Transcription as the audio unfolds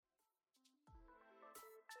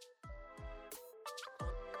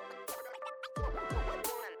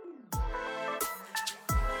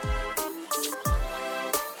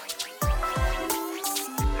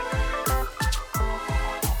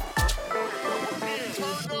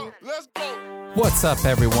What's up,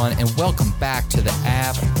 everyone, and welcome back to the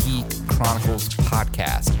Av Geek Chronicles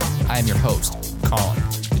podcast. I am your host, Colin,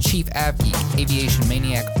 the Chief Av Geek, Aviation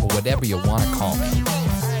Maniac, or whatever you want to call me.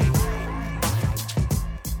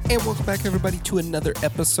 And welcome back, everybody, to another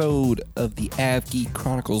episode of the Av Geek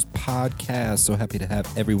Chronicles podcast. So happy to have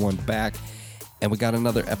everyone back. And we got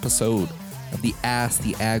another episode of the Ask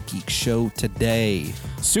the Av Geek show today.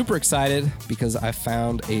 Super excited because I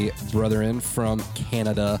found a brother-in from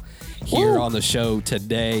Canada here on the show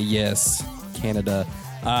today. Yes, Canada.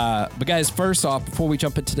 But guys, first off, before we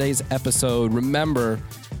jump into today's episode, remember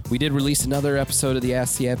we did release another episode of the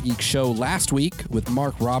Ask the Av Geek show last week with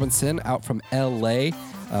Mark Robinson out from LA,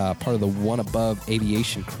 part of the One Above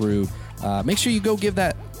Aviation crew. Make sure you go give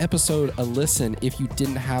that episode a listen if you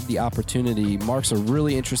didn't have the opportunity. Mark's a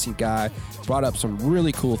really interesting guy, brought up some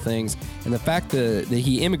really cool things, and the fact that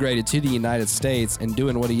he immigrated to the United States and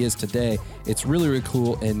doing what he is today, it's really, really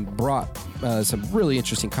cool and brought some really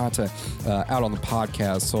interesting content out on the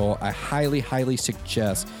podcast. So I highly, highly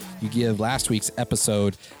suggest you give last week's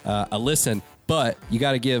episode a listen. But you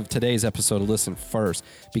got to give today's episode a listen first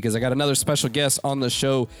because I got another special guest on the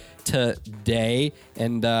show today,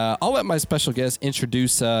 and I'll let my special guest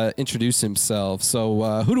introduce himself.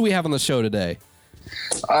 So who do we have on the show today?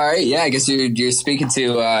 All right, yeah, I guess you're speaking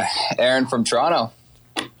to Aaron from Toronto.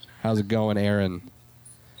 How's it going, Aaron?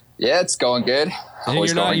 Yeah, it's going good. And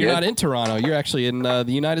you're not in Toronto. You're actually in the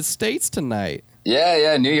United States tonight.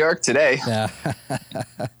 Yeah, New York today. Yeah.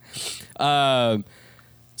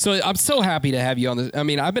 So I'm so happy to have you on this. I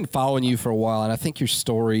mean, I've been following you for a while, and I think your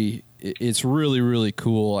story is really, really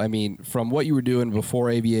cool. I mean, from what you were doing before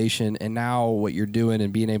aviation and now what you're doing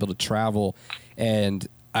and being able to travel. And,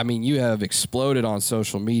 I mean, you have exploded on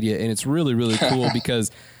social media, and it's really, really cool because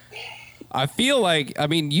I feel like, I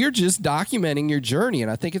mean, you're just documenting your journey, and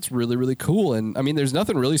I think it's really, really cool. And, I mean, there's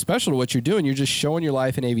nothing really special to what you're doing. You're just showing your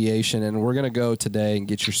life in aviation, and we're going to go today and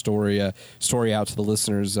get your story out to the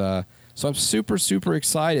listeners. So I'm super, super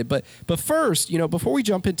excited. But first, before we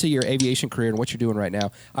jump into your aviation career and what you're doing right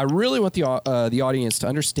now, I really want the audience to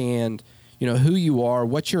understand, who you are,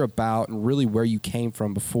 what you're about, and really where you came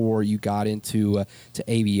from before you got into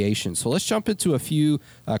to aviation. So let's jump into a few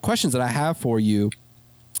questions that I have for you,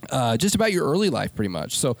 just about your early life, pretty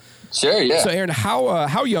much. So sure, yeah. So Aaron,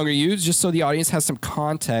 how young are you? Just so the audience has some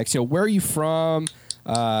context. Where are you from?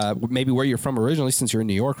 Maybe where you're from originally, since you're in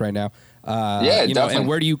New York right now. Yeah, definitely. And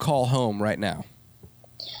where do you call home right now?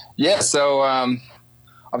 Yeah, so I'm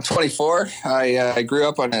 24. I grew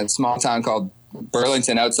up in a small town called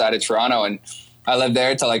Burlington outside of Toronto, and I lived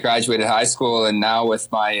there until I graduated high school. And now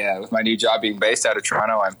with my new job being based out of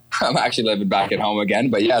Toronto, I'm actually living back at home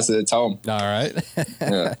again. But yeah, so it's home. All right.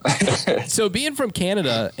 Yeah. So being from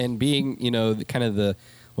Canada and being,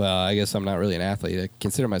 well, I guess I'm not really an athlete. I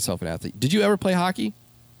consider myself an athlete. Did you ever play hockey?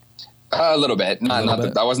 A little bit.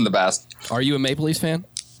 I wasn't the best. Are you a Maple Leafs fan?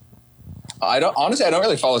 I don't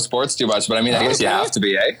really follow sports too much, but I mean, I guess you have to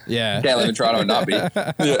be, eh? Yeah. You can't live in Toronto and not be.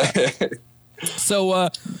 Yeah. So,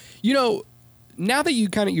 now that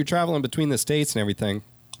you're traveling between the states and everything,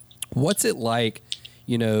 what's it like,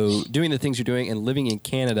 doing the things you're doing and living in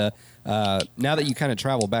Canada? Now that you kind of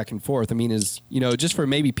travel back and forth, I mean, just for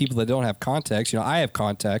maybe people that don't have context, I have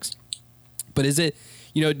context, but is it,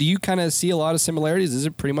 do you kind of see a lot of similarities? Is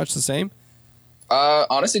it pretty much the same?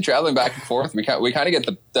 Honestly, traveling back and forth, we kind of get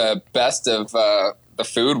the best of the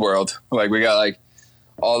food world. Like we got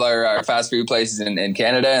all our fast food places in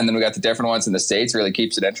Canada, and then we got the different ones in the States. Really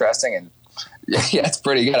keeps it interesting, and yeah, it's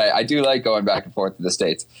pretty good. I do like going back and forth to the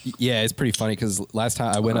States. Yeah, it's pretty funny because last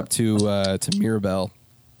time I went up to Mirabel.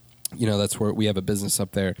 That's where we have a business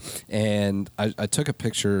up there. And I took a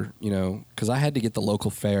picture, because I had to get the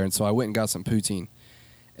local fare. And so I went and got some poutine.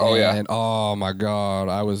 Oh, yeah. And oh, my God,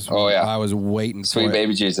 I was waiting Sweet for it.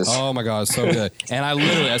 baby Jesus. Oh, my God, so good. And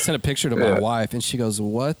I sent a picture to my wife, and she goes,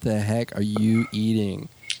 "What the heck are you eating?"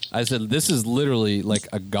 I said, "This is literally like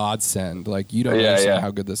a godsend. Like, you don't understand how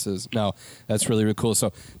good this is." No, that's really, really cool.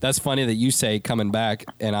 So that's funny that you say coming back,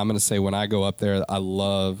 and I'm going to say when I go up there, I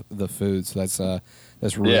love the food. So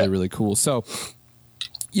that's really, really cool. So,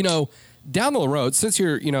 down the road, since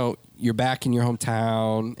you're back in your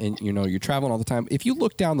hometown and, you're traveling all the time, if you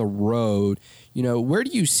look down the road, where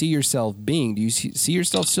do you see yourself being? Do you see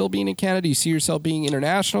yourself still being in Canada? Do you see yourself being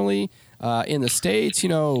internationally in the States?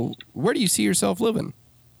 Where do you see yourself living?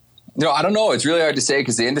 I don't know. It's really hard to say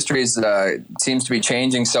because the industry seems to be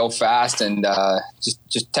changing so fast, and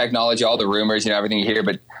just technology, all the rumors, everything you hear.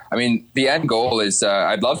 But I mean, the end goal is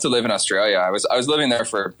I'd love to live in Australia. I was living there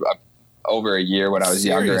for over a year when I was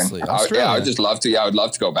younger, and I would just love to. Yeah, I would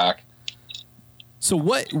love to go back. So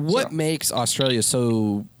what makes Australia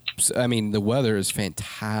so I mean, the weather is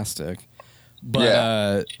fantastic.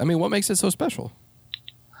 But, I mean, what makes it so special?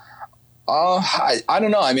 I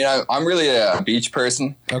don't know. I mean, I'm really a beach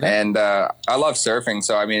person, and I love surfing.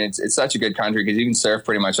 So, I mean, it's such a good country because you can surf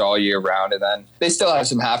pretty much all year round. And then they still have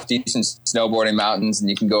some half decent snowboarding mountains, and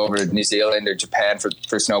you can go over to New Zealand or Japan for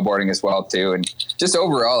snowboarding as well too. And just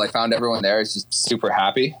overall, I found everyone there is just super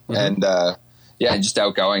happy and just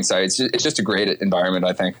outgoing. So it's just a great environment,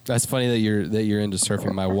 I think. That's funny that you're into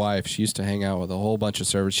surfing. My wife, she used to hang out with a whole bunch of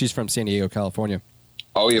surfers. She's from San Diego, California.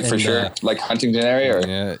 Oh, yeah, for sure. Like Huntington area? Or?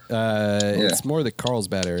 It's more the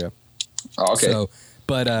Carlsbad area. Oh, okay. So,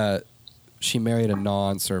 but she married a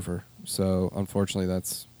non-surfer. So, unfortunately,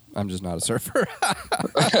 I'm just not a surfer.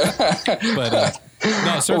 But,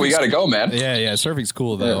 no, we got to go, man. Yeah, surfing's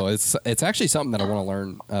cool, though. Yeah. It's actually something that I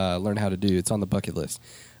want to learn how to do. It's on the bucket list.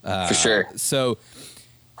 For sure. So,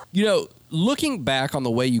 looking back on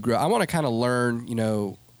the way you grew up, I want to kind of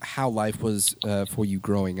learn, how life was for you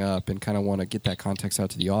growing up and kind of want to get that context out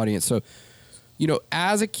to the audience. So,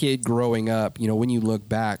 as a kid growing up, when you look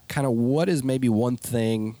back, kind of what is maybe one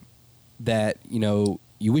thing that, you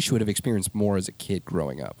wish you would have experienced more as a kid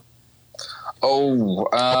growing up?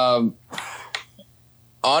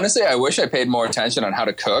 Honestly, I wish I paid more attention on how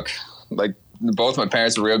to cook. Like, both my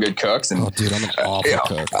parents are real good cooks. And, oh, dude, I'm an awful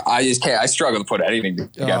cook. I just can't. I struggle to put anything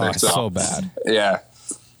together. Oh, so bad. Yeah.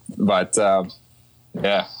 But,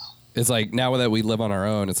 yeah. It's like now that we live on our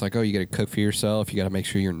own, it's like, oh, you got to cook for yourself. You got to make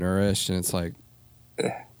sure you're nourished. And it's like,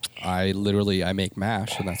 I make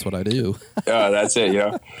mash and that's what I do. Yeah, that's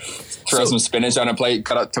it. Throw some spinach on a plate,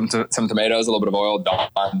 cut up some tomatoes, a little bit of oil,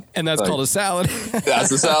 done. And that's called a salad. That's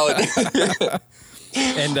a salad.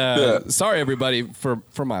 And sorry, everybody,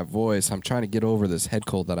 for my voice. I'm trying to get over this head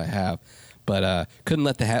cold that I have. But couldn't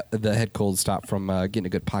let the head cold stop from getting a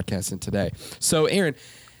good podcast in today. So, Aaron,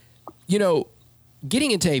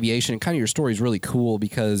 getting into aviation, kind of your story is really cool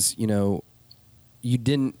because, you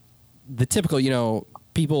didn't, the typical,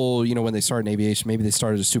 people, when they started in aviation, maybe they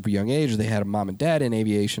started at a super young age or they had a mom and dad in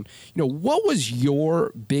aviation. What was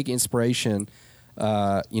your big inspiration,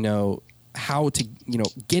 how to,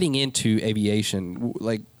 getting into aviation?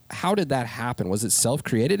 Like, how did that happen? Was it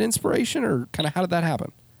self-created inspiration or kind of how did that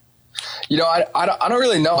happen? I don't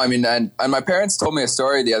really know. I mean, and my parents told me a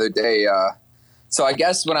story the other day. So I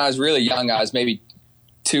guess when I was really young, I was maybe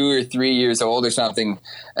 2 or 3 years old or something.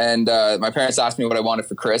 And my parents asked me what I wanted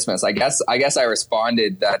for Christmas. I guess I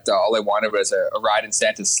responded that all I wanted was a ride in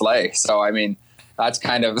Santa's sleigh. So, I mean, that's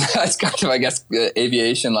kind of, I guess,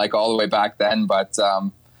 aviation like all the way back then. But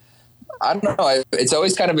I don't know. It's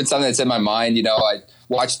always kind of been something that's in my mind. I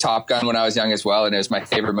watched Top Gun when I was young as well. And it was my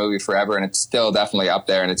favorite movie forever. And it's still definitely up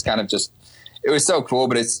there. And it's kind of just, it was so cool.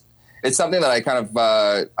 But it's something that I kind of,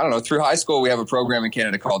 I don't know, through high school, we have a program in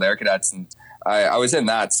Canada called Air Cadets. And I was in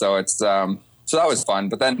that, so it's so that was fun.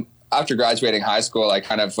 But then after graduating high school, I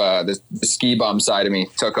kind of the ski bum side of me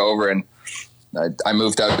took over, and I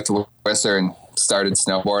moved out to Whistler and started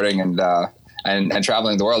snowboarding and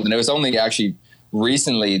traveling the world. And it was only actually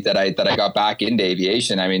recently that I got back into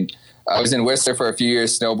aviation. I mean, I was in Whistler for a few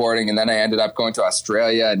years snowboarding, and then I ended up going to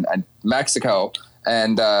Australia and Mexico.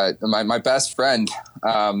 And my best friend,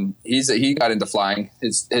 he got into flying.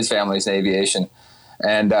 His family's in aviation.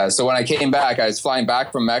 And so when I came back, I was flying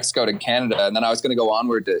back from Mexico to Canada, and then I was going to go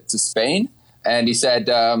onward to Spain. And he said,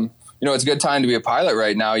 it's a good time to be a pilot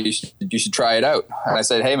right now. You should try it out. And I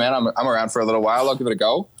said, hey, man, I'm around for a little while. I'll give it a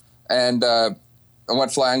go. And I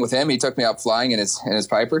went flying with him. He took me up flying in his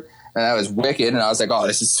Piper, and that was wicked. And I was like, oh,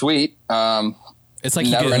 this is sweet. It's like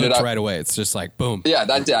you get hooked right away. It's just like boom. Yeah,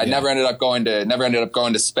 that did. I never ended up going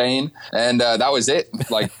to Spain, and that was it.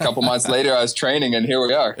 Like a couple months later, I was training, and here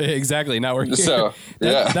we are. Exactly. Now we're here. So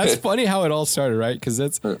that's funny how it all started, right? Because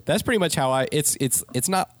that's pretty much how it's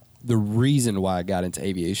not the reason why I got into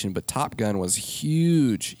aviation, but Top Gun was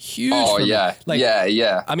huge. Oh yeah,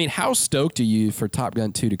 yeah. I mean, how stoked are you for Top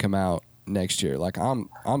Gun 2 to come out next year? Like, I'm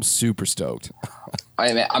super stoked.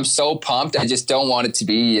 I'm so pumped. I just don't want it to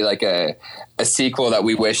be like a sequel that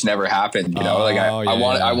we wish never happened.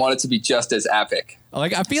 I want it to be just as epic.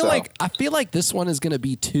 Like, I feel like this one is going to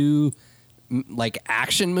be too like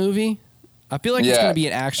action movie. I feel like it's going to be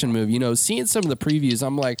an action movie. Seeing some of the previews,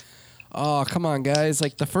 I'm like, oh, come on, guys.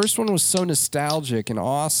 Like, the first one was so nostalgic and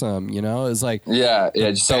awesome, It's like...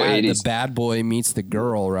 just so 80s. The bad boy meets the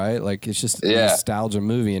girl, right? Like, it's just a nostalgia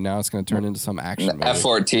movie, and now it's going to turn into some action movie.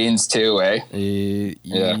 F-14s, too, eh?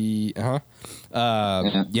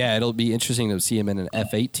 It'll be interesting to see him in an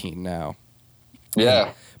F-18 now.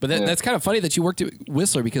 Yeah. But that's kind of funny that you worked at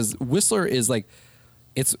Whistler, because Whistler is like...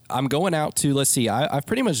 I'm going out to... Let's see. I've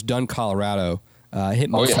pretty much done Colorado. Hit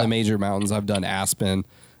most of the major mountains. I've done Aspen.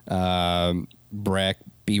 Breck,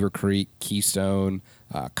 Beaver Creek, Keystone,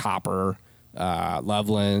 Copper,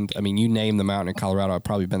 Loveland. I mean, you name the mountain in Colorado, I've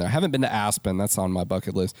probably been there. I haven't been to Aspen. That's on my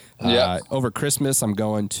bucket list. Over Christmas, I'm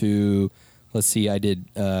going to, let's see, I did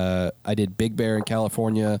Big Bear in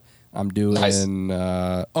California. I'm doing, Nice.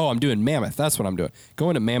 I'm doing Mammoth. That's what I'm doing.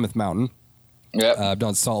 Going to Mammoth Mountain. Yep. I've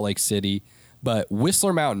done Salt Lake City, but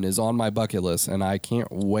Whistler Mountain is on my bucket list, and I can't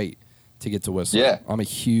wait to get to Whistler. Yeah. I'm a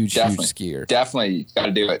huge skier. Definitely got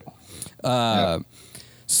to do it.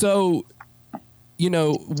 So,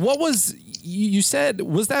 what was, you said,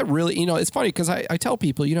 was that really, it's funny because I tell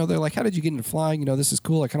people, they're like, how did you get into flying? This is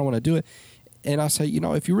cool. I kind of want to do it. And I say,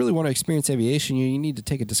 if you really want to experience aviation, you need to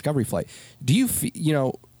take a discovery flight. Do you,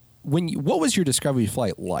 what was your discovery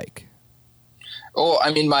flight like? Oh,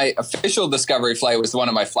 I mean, my official discovery flight was the one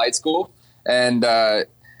at my flight school. And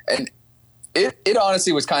it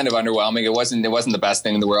honestly was kind of underwhelming. It wasn't the best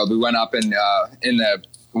thing in the world. We went up in the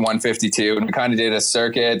 152 and we kind of did a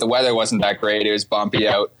circuit. The weather wasn't that great. It was bumpy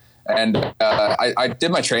out. And I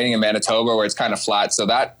did my training in Manitoba where it's kind of flat. So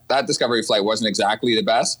that discovery flight wasn't exactly the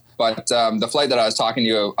best. But the flight that I was talking to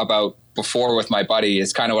you about before with my buddy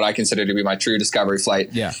is kind of what I consider to be my true discovery flight.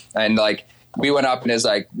 Yeah. And like we went up in his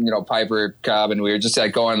Piper Cub and we were just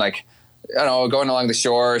like going going along the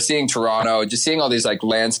shore, seeing Toronto, just seeing all these like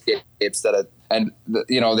landscapes the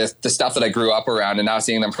stuff that I grew up around, and now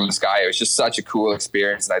seeing them from the sky, it was just such a cool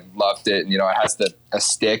experience, and I loved it. And, it has a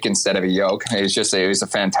stick instead of a yoke. It was a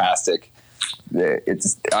fantastic.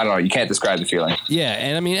 It's, I don't know, you can't describe the feeling. Yeah,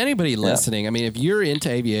 and I mean, anybody listening, I mean, if you're into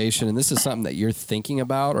aviation and this is something that you're thinking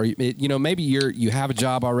about, or maybe you have a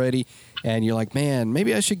job already, and you're like, man,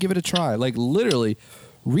 maybe I should give it a try. Like literally,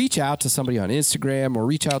 reach out to somebody on Instagram or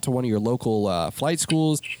reach out to one of your local flight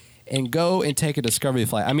schools and go and take a discovery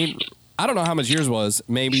flight. I mean, I don't know how much yours was.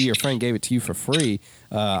 Maybe your friend gave it to you for free.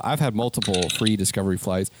 I've had multiple free discovery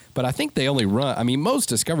flights, but I think they only run. I mean, most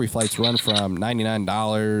discovery flights run from $99,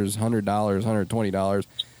 $100, $120.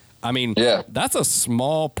 I mean, that's a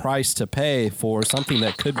small price to pay for something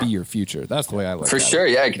that could be your future. That's the way I look at it. For sure,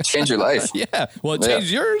 yeah, it could change your life. Yeah, well, it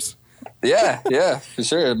changed yours. Yeah, for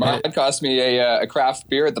sure. Mine cost me a craft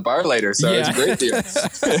beer at the bar later, so it's a great deal.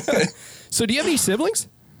 So do you have any siblings?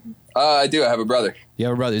 I do. I have a brother. You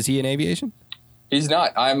have a brother. Is he in aviation? He's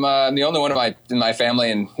not. I'm the only one in my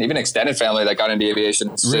family and even extended family that got into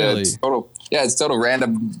aviation. Really? It's total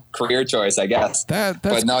random career choice, I guess.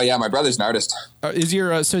 But no, yeah, my brother's an artist. Is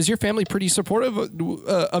your family pretty supportive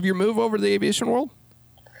of your move over to the aviation world?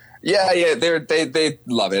 Yeah, they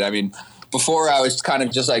love it. I mean, before I was kind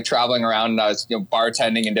of just like traveling around and I was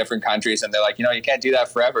bartending in different countries, and they're like, you can't do that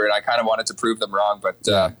forever. And I kind of wanted to prove them wrong. But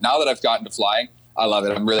now that I've gotten to flying, I love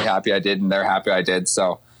it. I'm really happy I did, and they're happy I did.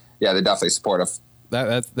 So, yeah, they're definitely supportive.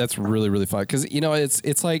 That's really, really fun because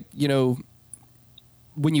it's like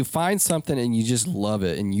when you find something and you just love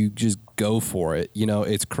it and you just go for it.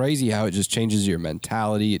 It's crazy how it just changes your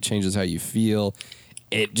mentality. It changes how you feel.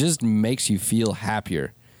 It just makes you feel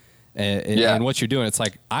happier. And what you're doing, it's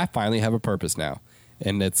like I finally have a purpose now,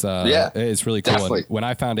 and it's really cool. Definitely. And when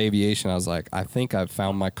I found aviation, I was like, I think I've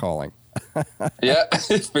found my calling. Yeah,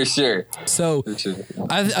 for sure. So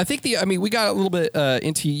I think we got a little bit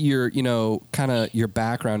into your, kind of your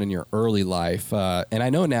background in your early life. And I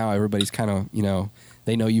know now everybody's kind of,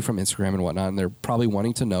 they know you from Instagram and whatnot, and they're probably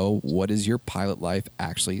wanting to know what is your pilot life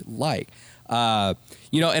actually like. And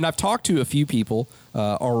I've talked to a few people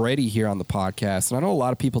already here on the podcast, and I know a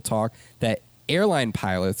lot of people talk that airline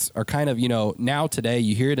pilots are kind of, now today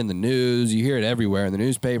you hear it in the news, you hear it everywhere in the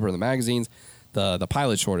newspaper, in the magazines, the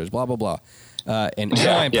pilot shortage, blah blah blah. And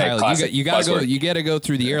airline pilot, you got to go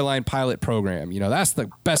through the airline pilot program. That's the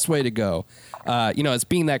best way to go. It's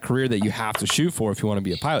being that career that you have to shoot for if you want to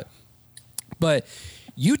be a pilot. But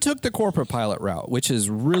you took the corporate pilot route, which is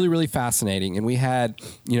really, really fascinating. And we had,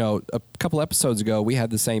 a couple episodes ago, we had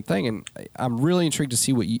the same thing. And I'm really intrigued to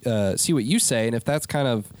see what you say, and if that's kind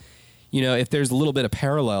of, if there's a little bit of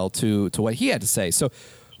parallel to what he had to say. So,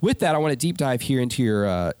 with that, I want to deep dive here into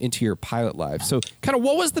your pilot life. So, kind of,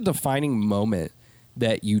 what was the defining moment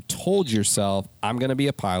that you told yourself, "I'm going to be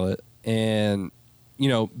a pilot"? And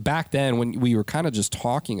back then, when we were kind of just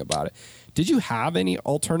talking about it, did you have any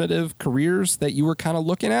alternative careers that you were kind of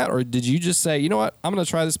looking at, or did you just say, you know what, I'm going to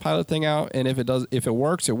try this pilot thing out, and if it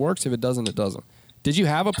works, it works. If it doesn't, it doesn't. Did you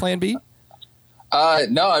have a plan B?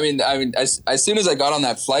 No, I mean, as soon as I got on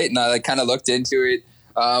that flight and I kind of looked into it,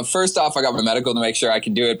 first off, I got my medical to make sure I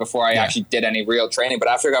could do it before I actually did any real training. But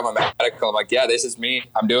after I got my medical, I'm like, yeah, this is me.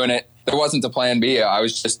 I'm doing it. There wasn't a plan B. I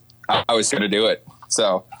was going to do it.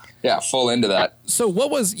 So yeah, full into that. So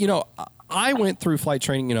what was, I went through flight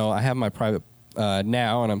training, I have my private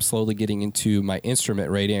now, and I'm slowly getting into my instrument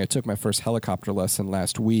rating. I took my first helicopter lesson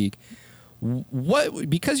last week.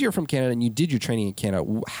 Because you're from Canada and you did your training in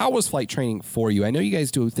Canada, how was flight training for you? I know you guys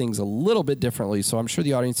do things a little bit differently, so I'm sure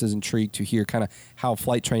the audience is intrigued to hear kind of how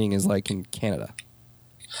flight training is like in Canada.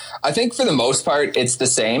 I think for the most part, it's the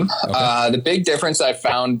same. Okay. The big difference I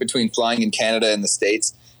found between flying in Canada and the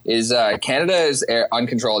States is Canada's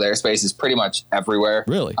uncontrolled airspace is pretty much everywhere.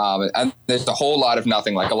 Really? And there's a whole lot of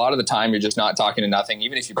nothing. Like a lot of the time, you're just not talking to nothing.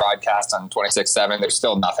 Even if you broadcast on 26/7, there's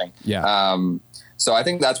still nothing. Yeah. So I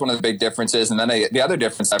think that's one of the big differences. And then the other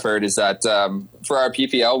difference I've heard is that for our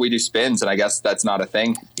PPL, we do spins, and I guess that's not a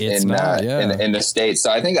thing in the States.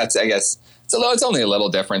 So I think that's, it's only a little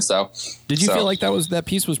difference though. Did you feel like that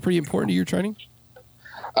piece was pretty important to your training?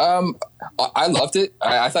 I loved it.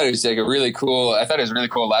 I thought it was like a really cool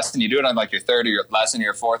lesson. You do it on like your third or your lesson,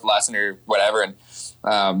 your fourth lesson or whatever. And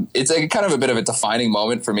it's like kind of a bit of a defining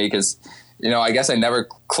moment for me because, I guess I never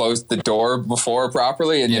closed the door before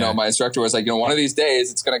properly. And, my instructor was like, one of these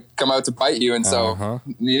days it's going to come out to bite you. And so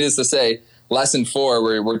needless to say, lesson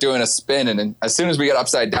 4, we're doing a spin. And then as soon as we get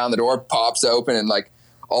upside down, the door pops open and like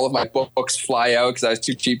all of my books fly out because I was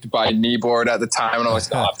too cheap to buy a knee board at the time. And I was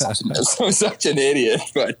like, I'm such an idiot.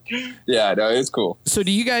 But yeah, no, it's cool. So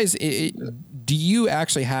do you guys, do you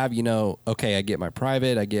actually have, okay, I get my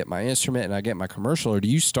private, I get my instrument, and I get my commercial, or do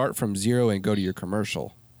you start from 0 and go to your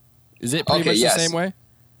commercial? Is it pretty much the same way?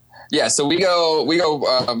 Yeah, so we go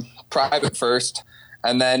private first,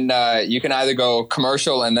 and then you can either go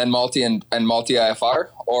commercial and then multi and multi IFR,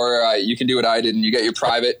 or you can do what I did and you get your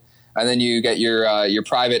private, and then you get your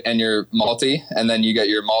private and your multi, and then you get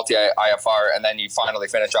your multi IFR, and then you finally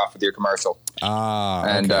finish off with your commercial.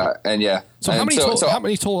 And yeah. So how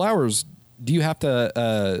many total hours do you have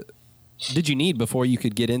to did you need before you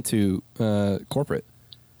could get into corporate?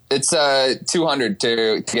 It's 200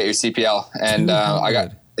 to get your CPL, and I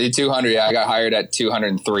got 200. Yeah, I got hired at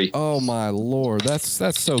 203. Oh my Lord,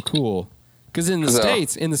 that's so cool. Because in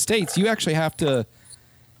the states, you actually have to.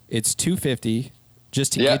 It's 250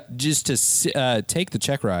 just to take the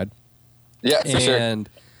check ride. Yeah, for sure.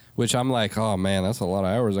 Which I'm like, oh man, that's a lot of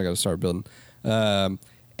hours I got to start building. And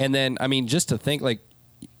then I mean, just to think, like,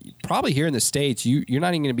 probably here in the States, you're not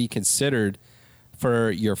even going to be considered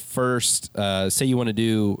for your first, say you want to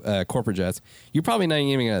do corporate jets, you're probably not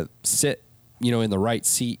even going to sit, in the right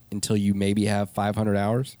seat until you maybe have 500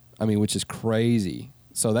 hours. I mean, which is crazy.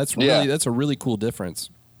 So that's a really cool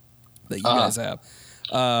difference that you guys have.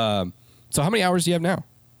 So how many hours do you have now?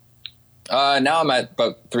 Now I'm at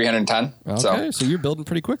about 310. Okay, so you're building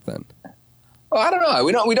pretty quick then. Well, I don't know.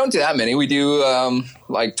 We don't do that many. We do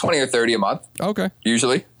like 20 or 30 a month. Okay.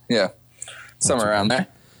 Usually, yeah, somewhere around there.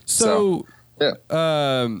 So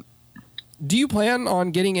yeah. Do you plan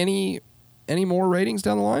on getting any more ratings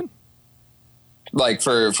down the line? Like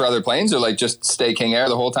for other planes, or like just stay King Air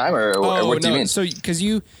the whole time, or what do you mean? So because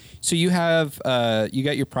you have you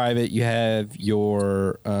got your private, you have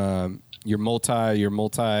your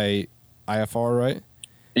multi IFR, right?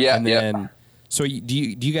 Yeah. And then so do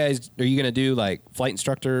you guys, are you gonna do like flight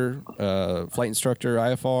instructor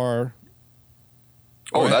IFR?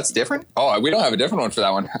 Oh, that's different. Oh, we don't have a different one for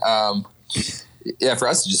that one. Yeah, for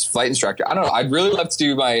us, it's just flight instructor. I don't know. I'd really love to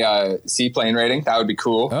do my seaplane rating. That would be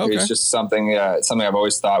cool. Okay. It's just something I've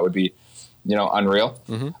always thought would be, unreal.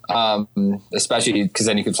 Mm-hmm. Especially because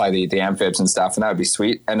then you could fly the amphibs and stuff, and that would be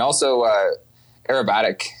sweet. And also,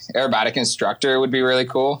 aerobatic instructor would be really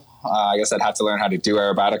cool. I guess I'd have to learn how to do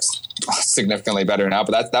aerobatics significantly better now,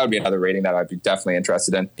 but that would be another rating that I'd be definitely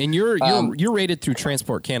interested in. And you're rated through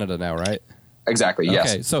Transport Canada now, right? Exactly.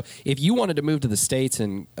 Yes. Okay. So if you wanted to move to the States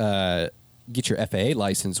and get your FAA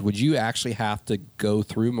license, would you actually have to go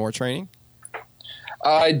through more training?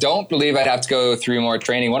 I don't believe I'd have to go through more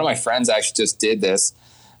training. One of my friends actually just did this,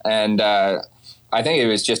 and I think it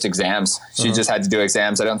was just exams. She just had to do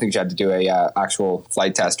exams. I don't think she had to do a actual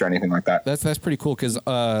flight test or anything like that. That's pretty cool because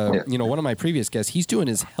one of my previous guests, he's doing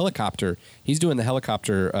his helicopter. He's doing the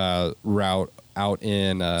helicopter route out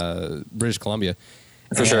in British Columbia.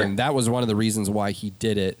 For sure. And that was one of the reasons why he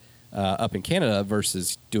did it up in Canada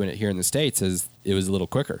versus doing it here in the States, is it was a little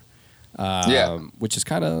quicker. Which is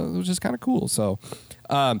kind of cool. So,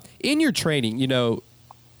 in your training,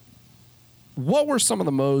 what were some of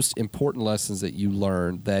the most important lessons that you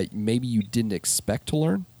learned that maybe you didn't expect to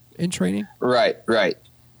learn in training? Right.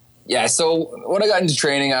 Yeah. So when I got into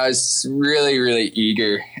training, I was really, really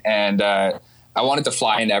eager, and I wanted to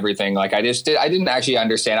fly into everything. Like I didn't actually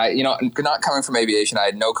understand. Not coming from aviation, I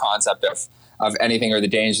had no concept of anything or the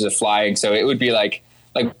dangers of flying. So it would be like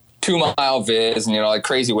 2-mile viz and, like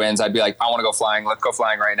crazy winds, I'd be like, I want to go flying. Let's go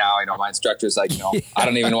flying right now. My instructor's like, I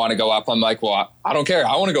don't even want to go up. I'm like, well, I don't care.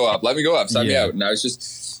 I want to go up. Let me go up. Sign me out. And it was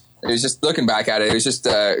just looking back at it. It was just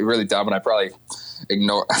really dumb. And I probably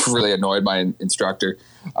really annoyed my instructor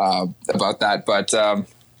about that. But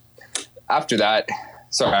after that,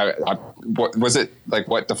 sorry, what was it like?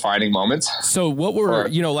 What defining moments? So what were,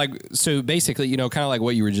 so basically, kind of like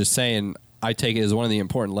what you were just saying, I take it as one of the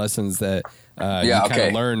important lessons that you kind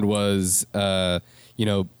of learned was, a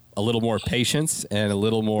little more patience and a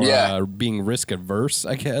little more being risk averse,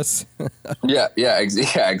 I guess. Yeah,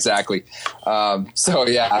 exactly. So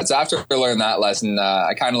after I learned that lesson,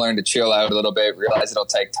 I kind of learned to chill out a little bit, realize it'll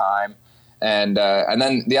take time. And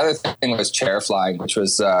then the other thing was chair flying, which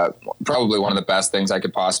was probably one of the best things I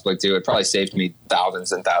could possibly do. It probably saved me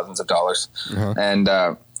thousands and thousands of dollars. Uh-huh. And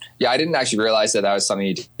I didn't actually realize that was something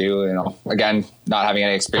you do. Again, not having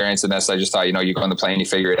any experience in this, I just thought, you go on the plane, you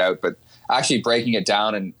figure it out. But actually breaking it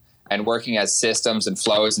down and working as systems and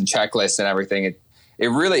flows and checklists and everything, it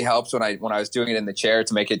really helps when I was doing it in the chair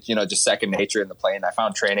to make it, just second nature in the plane. I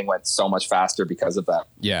found training went so much faster because of that.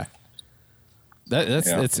 Yeah.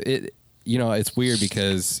 That's it. It's weird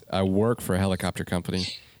because I work for a helicopter company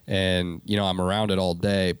and, I'm around it all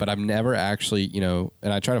day, but I've never actually,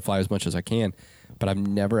 and I try to fly as much as I can, but I've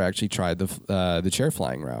never actually tried the chair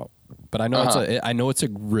flying route. But I know it's a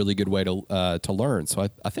really good way to learn. So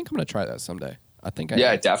I think I'm going to try that someday.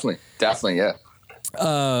 Definitely. Yeah.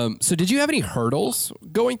 So did you have any hurdles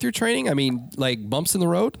going through training? I mean, like bumps in the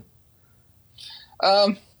road?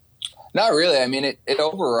 Not really. I mean, it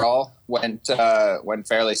overall went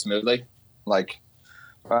fairly smoothly. It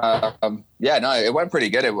went pretty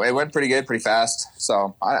good. It went pretty good, pretty fast.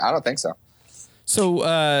 So I don't think so.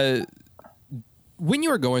 So, when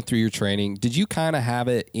you were going through your training, did you kind of have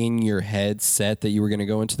it in your head set that you were going to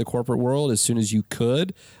go into the corporate world as soon as you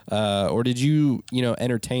could? Or did you,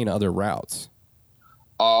 entertain other routes?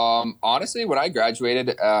 Honestly, when I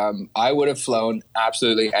graduated, I would have flown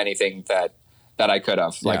absolutely anything that I could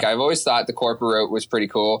have. Like I've always thought the corporate route was pretty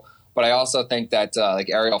cool, but I also think that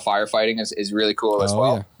aerial firefighting is really cool as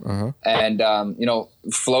well. Yeah. Uh-huh. And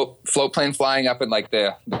float plane flying up in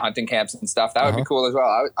the hunting camps and stuff, that would be cool as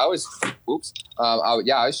well. I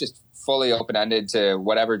was just fully open ended to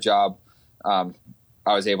whatever job I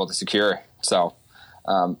was able to secure. So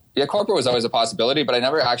corporate was always a possibility, but I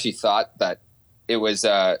never actually thought that it was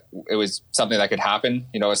something that could happen.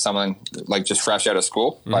 As someone just fresh out of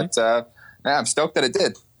school, but. I'm stoked that it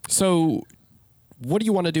did. So what do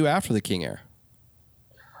you want to do after the King Air?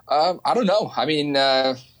 I don't know. I mean,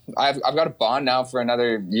 I've got a bond now for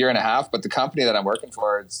another year and a half, but the company that I'm working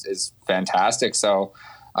for is fantastic. So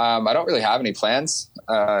I don't really have any plans.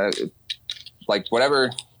 Whatever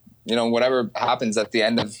happens at the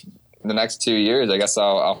end of the next 2 years, I guess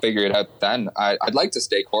I'll figure it out then. I'd like to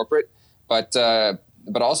stay corporate, but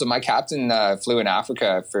also my captain flew in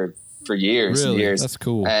Africa for years and years. That's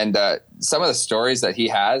cool. And some of the stories that he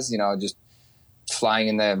has, just flying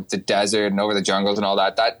in the desert and over the jungles and all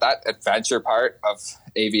that adventure part of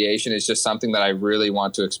aviation is just something that I really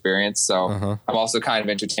want to experience. So I'm also kind of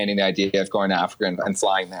entertaining the idea of going to Africa and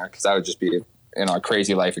flying there, because that would just be a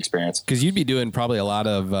crazy life experience. Because you'd be doing probably a lot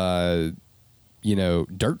of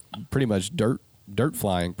dirt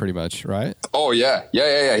flying, pretty much, right? Oh yeah.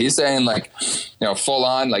 He's saying full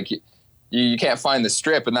on you can't find the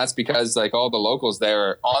strip, and that's because all the locals there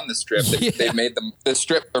are on the strip. They've made the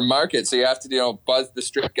strip for market, so you have to buzz the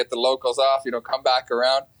strip, get the locals off, come back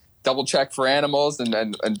around, double check for animals,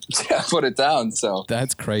 and put it down. So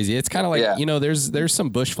that's crazy. It's kind of like there's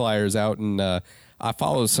some bush flyers out, and I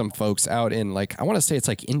follow some folks out in I want to say it's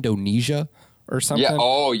Indonesia or something. Yeah.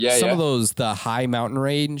 Oh, yeah. Some of those, the high mountain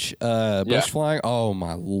range bush flying. Oh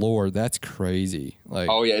my Lord, that's crazy.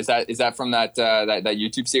 Oh yeah, is that from that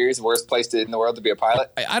YouTube series, Worst Place in the World to Be a Pilot?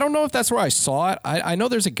 I don't know if that's where I saw it. I know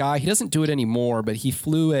there's a guy. He doesn't do it anymore, but he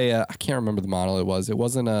flew I can't remember the model it was. It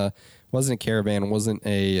wasn't a Caravan. Wasn't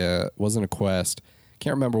a Quest.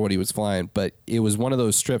 Can't remember what he was flying, but it was one of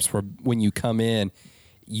those strips where when you come in,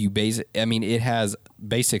 it has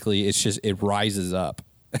basically it rises up.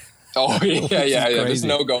 Oh yeah. There's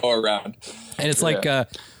no go around, and it's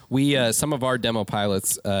we some of our demo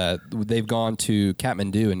pilots they've gone to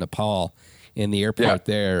Kathmandu in Nepal, in the airport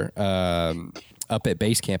there up at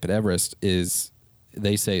base camp at Everest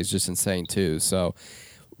they say is just insane too. So,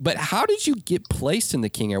 but how did you get placed in the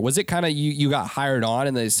King Air? Was it kind of you got hired on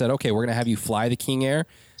and they said, okay, we're gonna have you fly the King Air?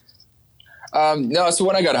 No, so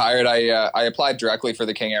when I got hired, I applied directly for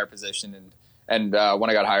the King Air position, and when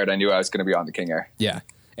I got hired, I knew I was going to be on the King Air. Yeah.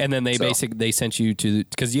 And then they sent you to,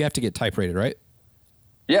 because you have to get type rated, right?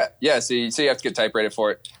 Yeah. So you have to get type rated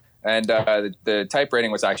for it. And the type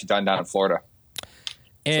rating was actually done down in Florida.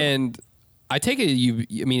 And I take it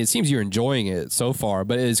it seems you're enjoying it so far,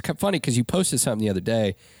 but it's funny because you posted something the other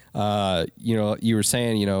day. You were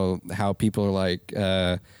saying, how people are like,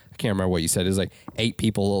 I can't remember what you said. It was like 8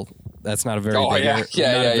 people. That's not a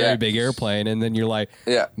very big airplane. And then you're like,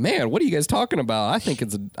 man, what are you guys talking about? I think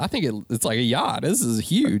it's like a yacht. This is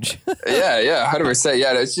huge. 100%.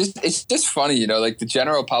 Yeah. It's just funny, like the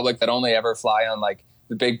general public that only ever fly on like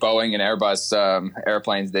the big Boeing and Airbus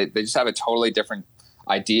airplanes. They just have a totally different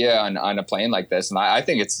idea on a plane like this, and I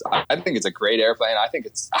think it's a great airplane. I think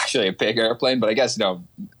it's actually a big airplane, but I guess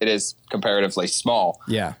it is comparatively small.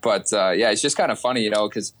 Yeah. But it's just kind of funny,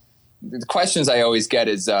 because the questions I always get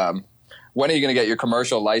is when are you going to get your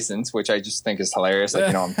commercial license, which I just think is hilarious.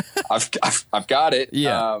 Like I've got it.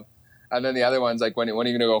 Yeah. And then the other one's like, when are you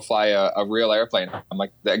going to go fly a real airplane? I'm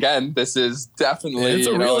like, again, this is definitely it's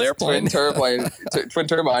a real airplane. Twin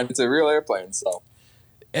turbine. It's a real airplane. So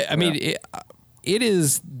I mean. It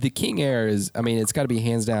is the King Air is. I mean, it's got to be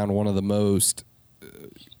hands down one of the most.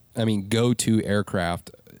 Go-to aircraft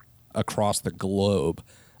across the globe.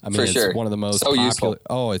 I mean, it's one of the most popular. Useful.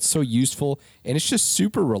 Oh, it's so useful, and it's just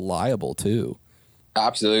super reliable too.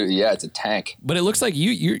 Absolutely, yeah, it's a tank. But it looks like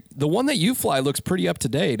you the one that you fly looks pretty up to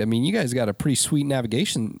date. I mean, you guys got a pretty sweet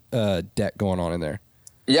navigation deck going on in there.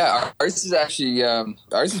 Yeah, ours is actually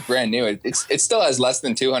ours is brand new. It still has less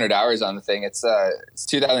than 200 hours on the thing. It's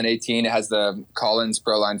 2018. It has the Collins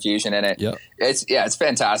Proline Fusion in it. Yep. It's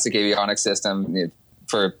fantastic avionics system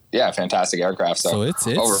for fantastic aircraft. So it's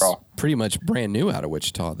overall pretty much brand new out of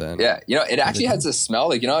Wichita then. Yeah, it actually has a smell.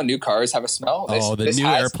 Like new cars have a smell. This new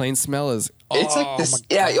airplane smell is. It's like this.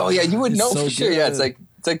 Yeah. You would know so for sure. Good. Yeah, it's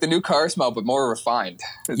like the new car smell, but more refined.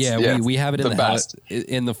 We have it in the best.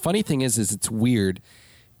 And the funny thing is it's weird.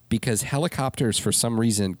 Because helicopters, for some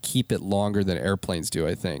reason, keep it longer than airplanes do,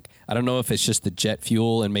 I think. I don't know if it's just the jet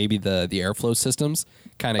fuel and maybe the airflow systems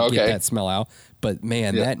kind of get that smell out. But,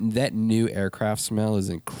 man, that new aircraft smell is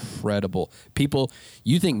incredible. People,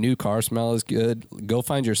 you think new car smell is good? Go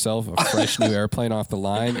find yourself a fresh new airplane off the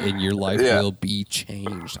line, and your life will be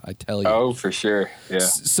changed, I tell you. Oh, for sure. Yeah.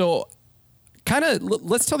 So, kind of,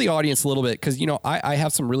 let's tell the audience a little bit, because, I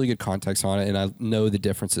have some really good context on it, and I know the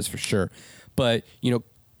differences for sure. But,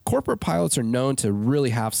 corporate pilots are known to really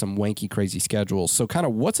have some wanky, crazy schedules. So kind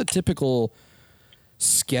of what's a typical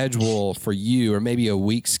schedule for you, or maybe a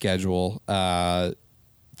week schedule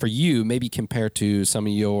for you, maybe compared to some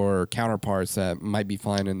of your counterparts that might be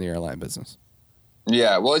flying in the airline business?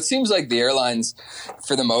 Yeah, well, it seems like the airlines,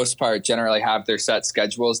 for the most part, generally have their set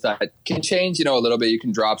schedules that can change, a little bit. You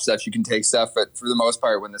can drop stuff, you can take stuff, but for the most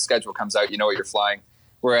part, when the schedule comes out, you know what you're flying.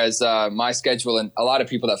 Whereas my schedule, and a lot of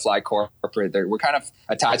people that fly corporate, we're kind of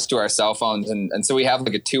attached to our cell phones. And so we have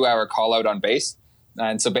like a 2-hour call out on base.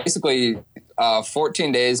 And so basically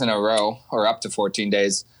 14 days in a row, or up to 14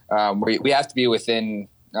 days, we have to be within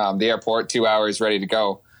the airport 2 hours ready to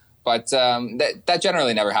go. But that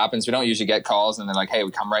generally never happens. We don't usually get calls and they're like, hey,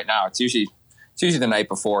 we come right now. It's usually the night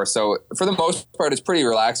before. So for the most part, it's pretty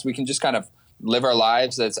relaxed. We can just kind of live our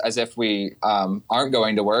lives as if we aren't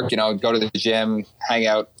going to work, go to the gym, hang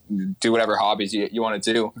out, do whatever hobbies you want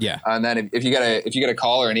to do. Yeah. And then if you get a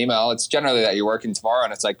call or an email, it's generally that you're working tomorrow,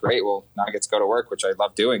 and it's like, great, well, now I get to go to work, which I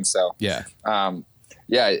love doing. So yeah.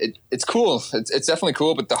 It's cool. It's definitely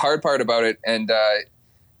cool. But the hard part about it, and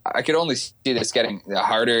I could only see this getting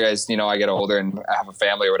harder as I get older and I have a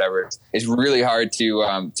family or whatever. It's really hard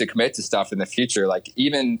to commit to stuff in the future. Like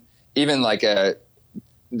even like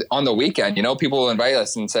on the weekend, people will invite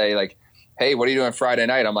us and say like, hey, what are you doing Friday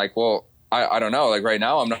night? I'm like, well, I don't know. Like right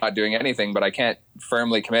now I'm not doing anything, but I can't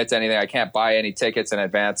firmly commit to anything. I can't buy any tickets in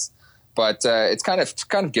advance, but it's kind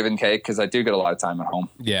of give and take because I do get a lot of time at home.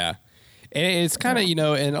 Yeah. And it's kind of,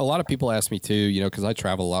 and a lot of people ask me too, because I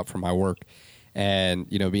travel a lot for my work and,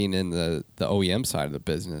 being in the OEM side of the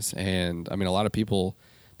business. And I mean, a lot of people,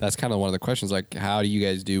 that's kind of one of the questions, like, how do you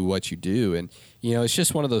guys do what you do? And, it's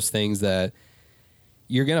just one of those things that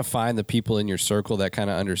you're going to find the people in your circle that kind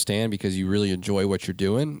of understand because you really enjoy what you're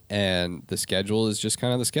doing, and the schedule is just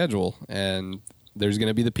kind of the schedule. And there's going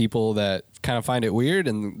to be the people that kind of find it weird,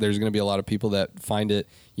 and there's going to be a lot of people that find it,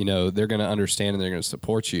 they're going to understand and they're going to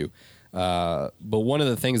support you. But one of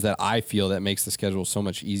the things that I feel that makes the schedule so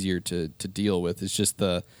much easier to deal with is just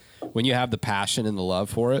when you have the passion and the love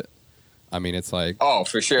for it. I mean, it's like, oh,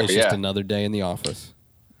 for sure. It's just another day in the office.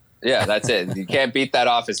 Yeah, that's it. You can't beat that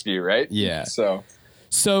office view, right? Yeah. So,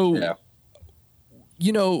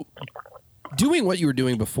 doing what you were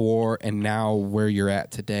doing before and now where you're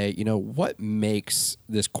at today, what makes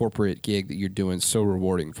this corporate gig that you're doing so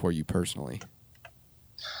rewarding for you personally?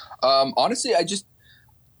 Honestly,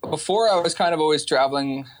 before I was kind of always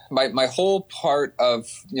traveling. My whole part of,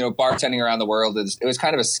 bartending around the world it was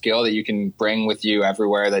kind of a skill that you can bring with you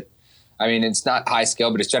everywhere. It's not high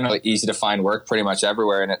skill, but it's generally easy to find work pretty much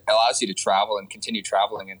everywhere. And it allows you to travel and continue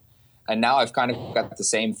traveling. And now I've kind of got the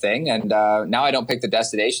same thing. And now I don't pick the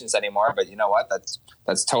destinations anymore, but you know what?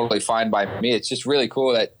 That's totally fine by me. It's just really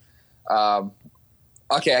cool that,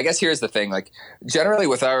 okay, I guess here's the thing. Like generally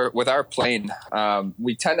with our plane,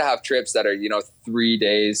 we tend to have trips that are, 3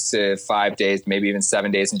 days to 5 days, maybe even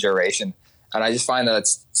 7 days in duration. And I just find that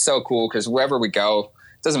it's so cool because wherever we go,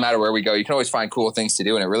 it doesn't matter where we go, you can always find cool things to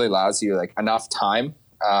do. And it really allows you like enough time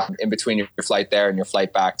in between your flight there and your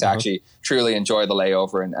flight back to actually truly enjoy the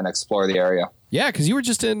layover and explore the area. Yeah. Cause you were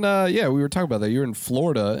just in, we were talking about that. You were in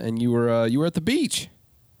Florida and you were at the beach.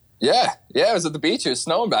 Yeah, I was at the beach. It was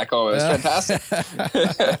snowing back home. It was fantastic.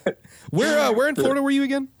 Where in Florida were you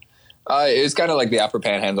again? It was kind of like the Upper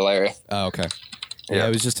Panhandle area. Oh, okay. Yeah,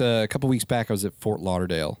 it was just a couple weeks back. I was at Fort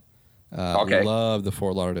Lauderdale. Okay. We love the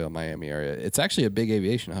Fort Lauderdale, Miami area. It's actually a big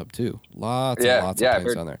aviation hub too. Lots and lots of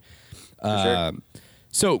planes on there. Sure.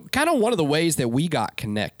 So kind of one of the ways that we got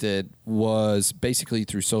connected was basically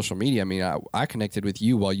through social media. I mean, I connected with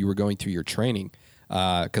you while you were going through your training.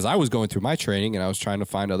 Because I was going through my training and I was trying to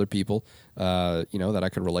find other people, that I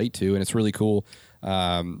could relate to. And it's really cool,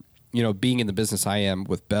 being in the business I am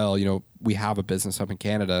with Bell, we have a business up in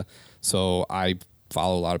Canada. So I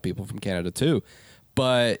follow a lot of people from Canada too.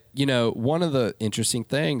 But, one of the interesting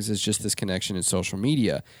things is just this connection in social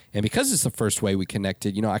media. And because it's the first way we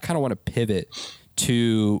connected, I kind of want to pivot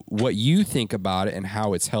to what you think about it and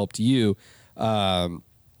how it's helped you,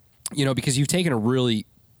 because you've taken a really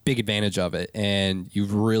big advantage of it and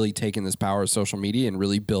you've really taken this power of social media and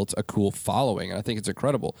really built a cool following. And I think it's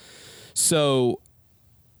incredible. So,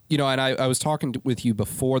 and I was talking with you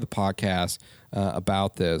before the podcast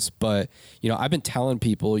about this, but, I've been telling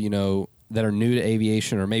people, that are new to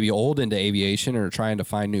aviation or maybe old into aviation or trying to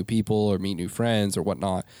find new people or meet new friends or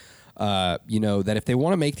whatnot, that if they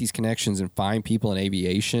want to make these connections and find people in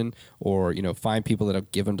aviation or, find people that'll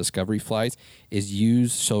give them discovery flights is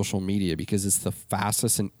use social media because it's the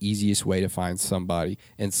fastest and easiest way to find somebody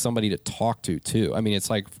and somebody to talk to too. I mean, it's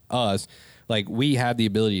like us, like we have the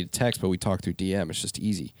ability to text, but we talk through DM. It's just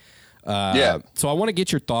easy. So I want to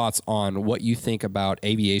get your thoughts on what you think about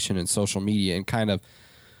aviation and social media and kind of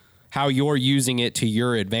how you're using it to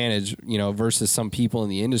your advantage, versus some people in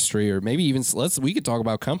the industry, or maybe even we could talk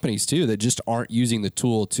about companies too that just aren't using the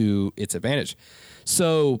tool to its advantage.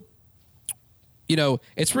 So,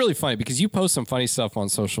 it's really funny because you post some funny stuff on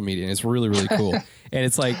social media and it's really, really cool. And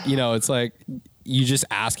it's like, you just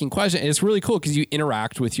asking questions. It's really cool because you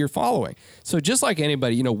interact with your following. So just like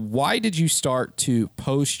anybody, why did you start to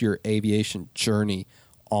post your aviation journey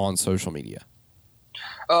on social media?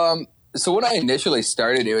 So when I initially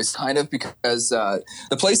started, it was kind of because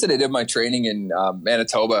the place that I did my training in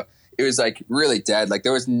Manitoba, it was like really dead. Like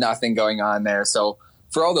there was nothing going on there. So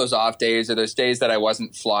for all those off days or those days that I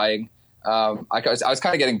wasn't flying, I was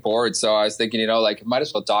kind of getting bored. So I was thinking, might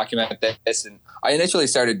as well document this. And I initially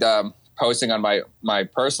started posting on my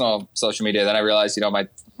personal social media. Then I realized,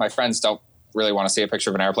 my friends don't really want to see a picture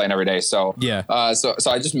of an airplane every day. So so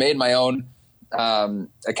I just made my own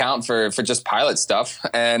account for just pilot stuff,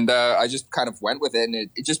 and I just kind of went with it, and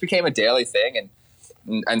it just became a daily thing,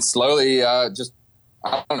 and slowly just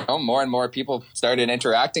I don't know, more and more people started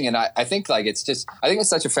interacting, and I think it's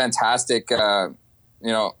such a fantastic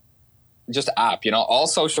just app. All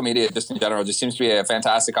social media just in general just seems to be a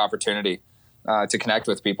fantastic opportunity to connect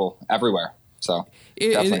with people everywhere. So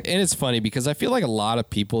and it's funny because I feel like a lot of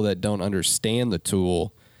people that don't understand the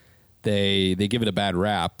tool, they give it a bad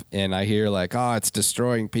rap, and I hear like, oh, it's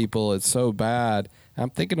destroying people, it's so bad. I'm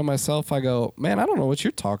thinking to myself, I go, man, I don't know what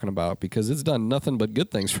you're talking about because it's done nothing but good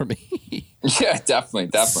things for me. Yeah, definitely.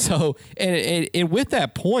 So, and with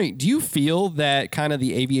that point, do you feel that kind of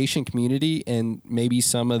the aviation community and maybe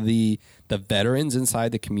some of the veterans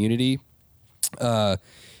inside the community, are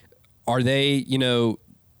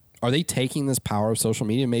they taking this power of social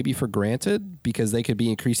media maybe for granted because they could be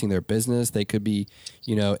increasing their business? They could be,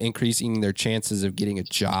 increasing their chances of getting a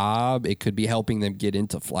job. It could be helping them get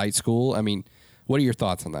into flight school. I mean, what are your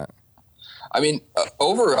thoughts on that? I mean,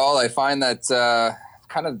 overall, I find that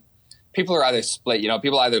kind of people are either split.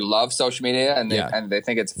 People either love social media and they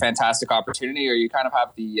think it's a fantastic opportunity, or you kind of have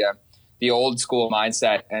the old school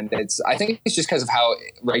mindset. And I think it's just because of how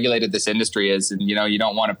regulated this industry is, and you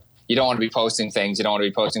don't want you don't want to be posting things. You don't want to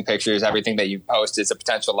be posting pictures. Everything that you post is a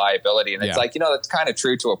potential liability. And it's like, that's kind of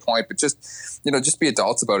true to a point, but just be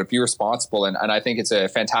adults about it, be responsible. And I think it's a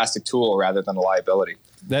fantastic tool rather than a liability.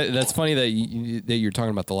 That's funny that you're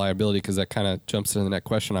talking about the liability, because that kind of jumps into the next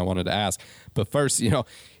question I wanted to ask. But first,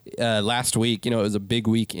 last week, it was a big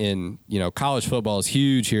week in, college football is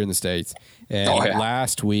huge here in the States. And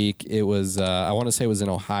last week it was, I want to say it was in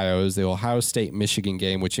Ohio. It was the Ohio State-Michigan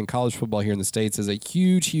game, which in college football here in the States is a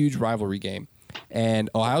huge, huge rivalry game. And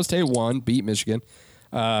Ohio State beat Michigan.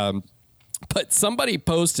 But somebody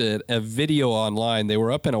posted a video online. They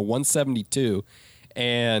were up in a 172,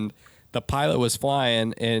 and the pilot was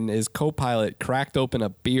flying, and his co-pilot cracked open a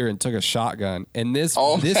beer and took a shotgun. And this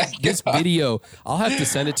video, I'll have to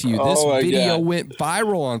send it to you. This video went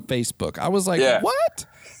viral on Facebook. I was like, what?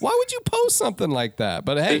 Why would you post something like that?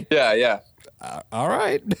 But hey, all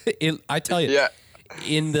right. I tell you,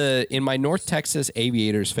 in my North Texas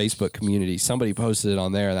Aviators Facebook community, somebody posted it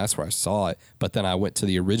on there, and that's where I saw it. But then I went to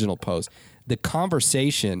the original post. The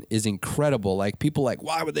conversation is incredible. Like, people like,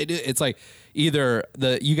 why would they do it? It's like either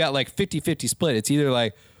you got like 50-50 split. It's either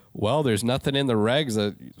like, well, there's nothing in the regs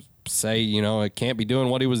that say, it can't be doing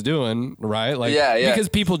what he was doing, right? Like, because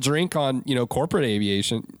people drink on, corporate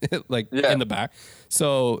aviation, in the back.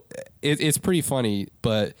 So it's pretty funny,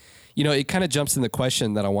 but it kind of jumps in the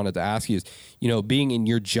question that I wanted to ask you is, being in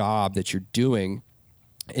your job that you're doing,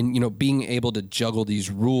 and, being able to juggle these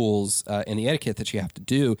rules and the etiquette that you have to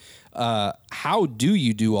do, how do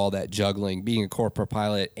you do all that juggling, being a corporate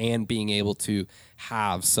pilot and being able to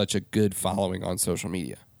have such a good following on social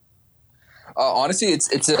media? Honestly,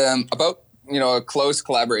 it's about, a close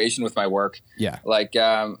collaboration with my work. Yeah. Like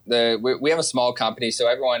we have a small company, so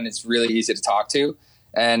everyone is really easy to talk to.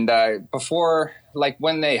 And before, like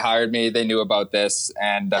when they hired me, they knew about this,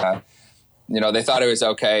 and they thought it was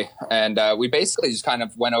okay. And we basically just kind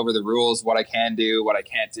of went over the rules, what I can do, what I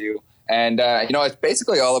can't do. And, it's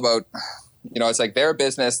basically all about, it's like their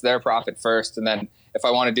business, their profit first. And then if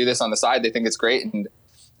I want to do this on the side, they think it's great.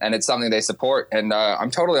 And it's something they support. And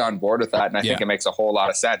I'm totally on board with that. And I think it makes a whole lot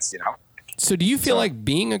of sense, So do you feel like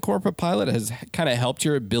being a corporate pilot has kind of helped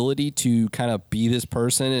your ability to kind of be this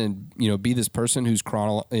person and, be this person who's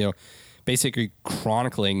basically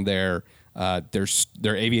chronicling their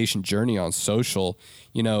aviation journey on social,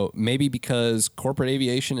 maybe because corporate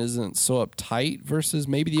aviation isn't so uptight versus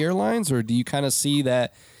maybe the airlines, or do you kind of see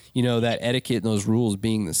that, that etiquette and those rules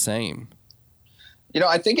being the same?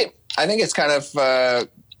 I think it's kind of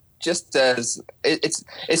just as it's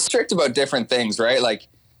strict about different things, right? Like,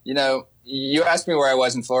 you asked me where I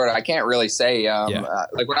was in Florida. I can't really say,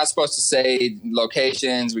 like we're not supposed to say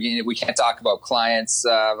locations. We can't talk about clients.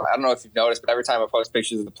 I don't know if you've noticed, but every time I post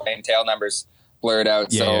pictures of the plane, tail numbers blurred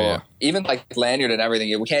out. Even like lanyard and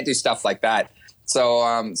everything, we can't do stuff like that.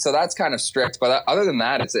 So that's kind of strict. But other than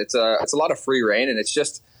that, it's a lot of free reign, and it's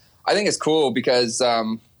just, I think it's cool because,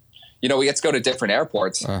 we get to go to different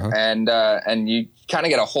airports, and you kind of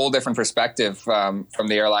get a whole different perspective from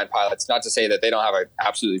the airline pilots. Not to say that they don't have an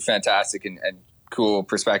absolutely fantastic and cool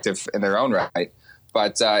perspective in their own right,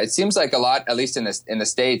 but it seems like a lot, at least in the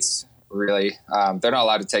States, really, they're not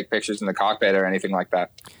allowed to take pictures in the cockpit or anything like that.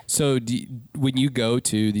 So when you go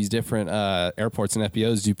to these different airports and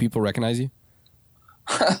FBOs, do people recognize you?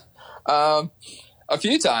 A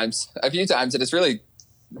few times, and it's really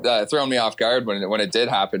thrown me off guard when it did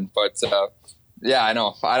happen. But I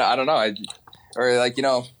know. I don't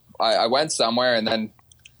know. I went somewhere and then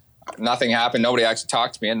nothing happened. Nobody actually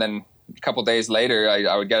talked to me. And then a couple days later,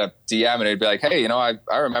 I would get a DM and it'd be like, hey,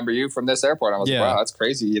 I remember you from this airport. I was like, wow, that's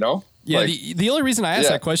crazy, Yeah, like, the only reason I asked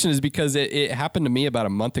that question is because it happened to me about a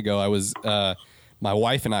month ago. I was my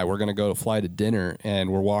wife and I were going to go fly to dinner, and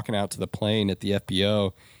we're walking out to the plane at the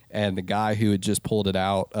FBO, and the guy who had just pulled it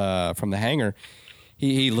out from the hangar,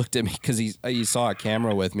 he looked at me because he saw a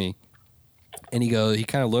camera with me, and he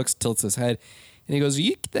kind of looks, tilts his head, and he goes, "Are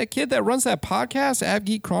you that kid that runs that podcast,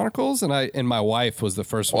 AvGeek Chronicles?" And my wife was the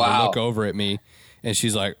first one to look over at me, and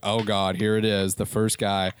she's like, "Oh God, here it is, the first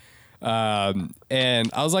guy." And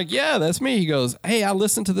I was like, "Yeah, that's me." He goes, "Hey, I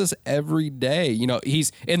listen to this every day."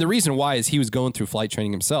 And the reason why is he was going through flight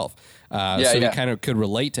training himself, he kind of could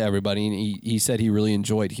relate to everybody, and he said he really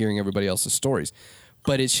enjoyed hearing everybody else's stories.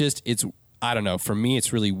 But it's I don't know. For me,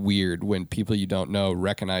 it's really weird when people you don't know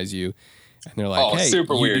recognize you, and they're like, "Hey,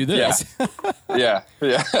 super you weird. do this." Yeah.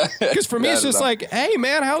 Because for me, it's just like, "Hey,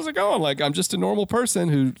 man, how's it going?" Like, I'm just a normal person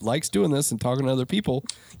who likes doing this and talking to other people.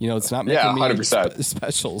 It's not making me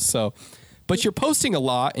special. So, but you're posting a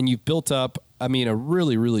lot, and you've built up, a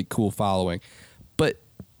really, really cool following. But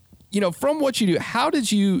from what you do, how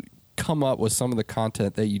did you come up with some of the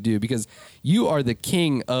content that you do? Because you are the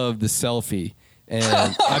king of the selfie.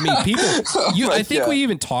 And I mean, people, I think we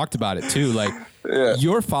even talked about it too. Like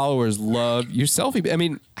your followers love your selfie. I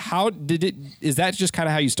mean, is that just kind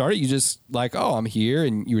of how you started? You just like, oh, I'm here,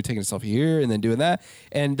 and you were taking a selfie here and then doing that.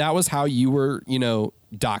 And that was how you were,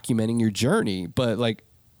 documenting your journey. But like,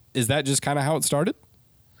 is that just kind of how it started?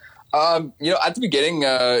 At the beginning,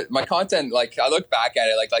 my content, like I look back at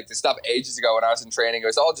it, like the stuff ages ago when I was in training,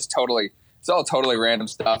 it's all totally random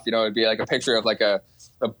stuff. It'd be like a picture of like a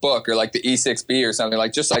book or like the E6B or something,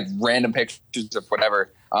 like just like random pictures of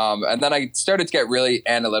whatever. And then I started to get really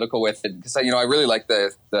analytical with it because I really like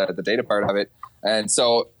the data part of it. And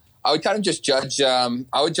so I would kind of just judge.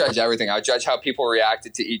 I would judge everything. I would judge how people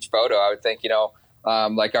reacted to each photo. I would think,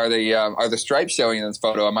 like are the stripes showing in this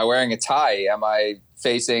photo? Am I wearing a tie? Am I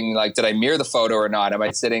facing, like, did I mirror the photo or not? Am I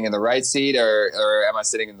sitting in the right seat or am I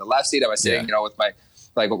sitting in the left seat? Am I sitting, with my,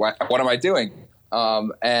 like, what am I doing?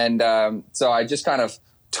 So I just kind of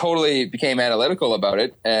totally became analytical about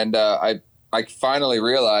it. And I finally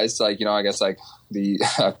realized, like, I guess like the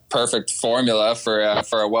perfect formula for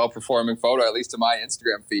a well-performing photo, at least to my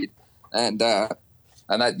Instagram feed. And that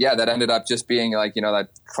ended up just being like, that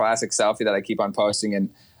classic selfie that I keep on posting. And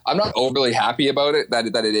I'm not overly happy about it, that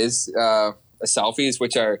it is selfies,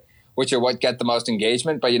 which are what get the most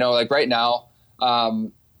engagement. But, like right now,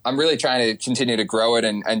 I'm really trying to continue to grow it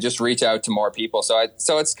and just reach out to more people. So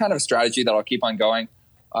it's kind of a strategy that I'll keep on going.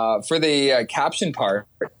 For the caption part,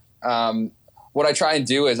 what I try and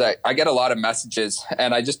do is I get a lot of messages,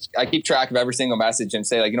 and I keep track of every single message and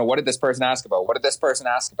say, like, what did this person ask about? What did this person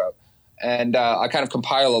ask about? And I kind of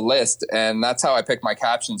compile a list, and that's how I pick my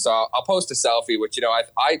caption. So I'll post a selfie, which,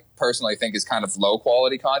 I personally think is kind of low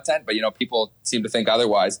quality content, but, people seem to think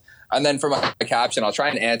otherwise. And then for my caption, I'll try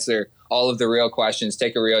and answer all of the real questions,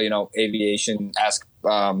 take a real, aviation-esque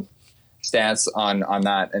stance on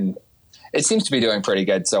that. And it seems to be doing pretty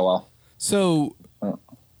good so well. So,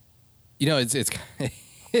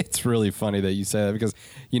 it's really funny that you say that because,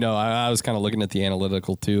 I was kind of looking at the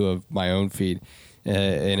analytical too of my own feed.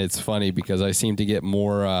 And it's funny because I seem to get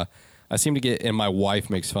more, and my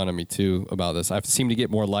wife makes fun of me too about this. I seem to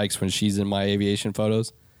get more likes when she's in my aviation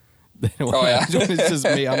photos than when it's just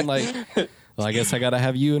me. I'm like, well, I guess I got to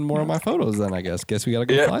have you in more of my photos then, I guess. Guess we got to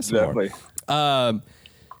go fly some definitely. More.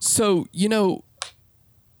 So,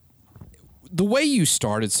 the way you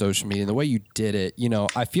started social media and the way you did it,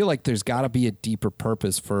 I feel like there's got to be a deeper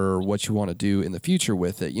purpose for what you want to do in the future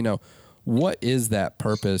with it. What is that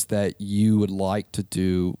purpose that you would like to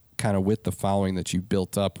do kind of with the following that you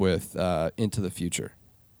built up with into the future?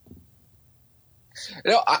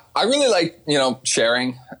 I really like,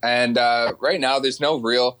 sharing. And right now there's no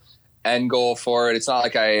real end goal for it. It's not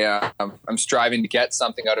like I'm striving to get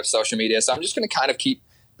something out of social media. So I'm just going to kind of keep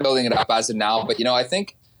building it up as of now. But,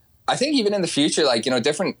 I think even in the future, like,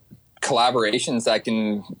 different collaborations that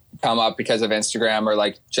can come up because of Instagram or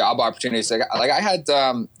like job opportunities. Like I had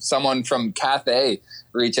someone from Cathay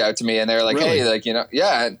reach out to me, and they were like, really? Hey, like,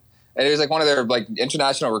 and it was like one of their like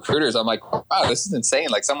international recruiters. I'm like, wow, this is insane.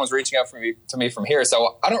 Like someone's reaching out to me from here.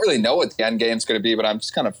 So I don't really know what the end game's going to be, but I'm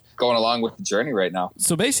just kind of going along with the journey right now.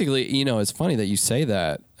 So basically, it's funny that you say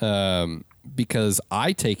that because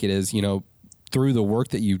I take it as, through the work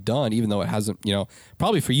that you've done, even though it hasn't,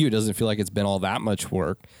 probably for you, it doesn't feel like it's been all that much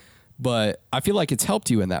work. But I feel like it's helped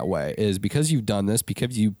you in that way, is because you've done this,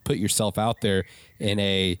 because you put yourself out there in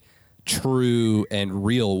a true and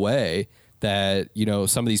real way that,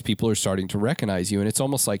 some of these people are starting to recognize you, and it's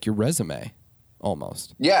almost like your resume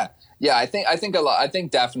almost. Yeah. Yeah. I think a lot. I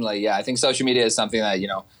think definitely. Yeah. I think social media is something that,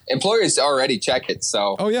 employers already check it.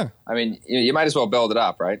 So, oh yeah. I mean, you might as well build it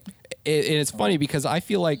up, right? And it's funny because I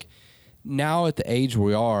feel like now at the age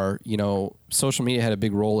we are, social media had a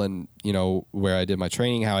big role in, where I did my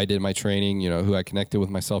training, how I did my training, who I connected with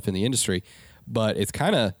myself in the industry. But it's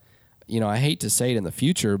kind of, I hate to say it in the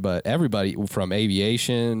future, but everybody from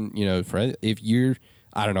aviation, if you're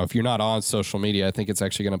not on social media, I think it's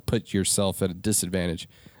actually going to put yourself at a disadvantage.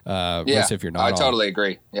 If you're not I totally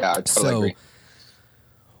agree. Yeah, I totally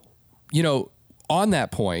agree. On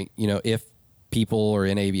that point, if people are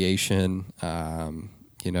in aviation,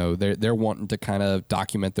 they're wanting to kind of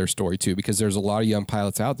document their story too, because there's a lot of young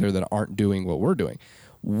pilots out there that aren't doing what we're doing.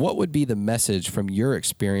 What would be the message from your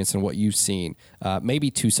experience and what you've seen,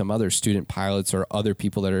 maybe to some other student pilots or other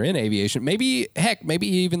people that are in aviation, maybe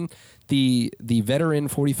even the veteran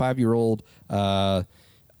 45-year-old,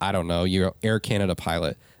 you're Air Canada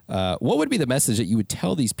pilot. What would be the message that you would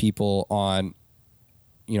tell these people on,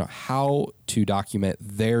 how to document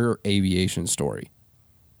their aviation story?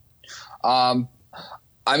 I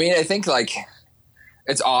mean, I think like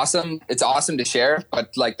it's awesome. It's awesome to share,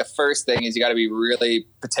 but like the first thing is you got to be really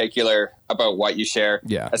particular about what you share.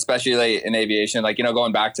 Yeah. Especially in aviation. Like,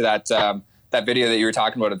 going back to that video that you were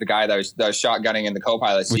talking about of the guy that was shotgunning in the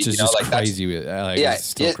co-pilot seat, which is just crazy.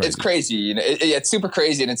 It's crazy. It's super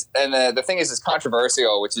crazy, and the thing is, it's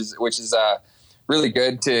controversial, which is really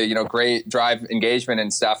good to great drive engagement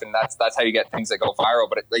and stuff, and that's how you get things that go viral.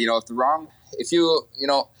 But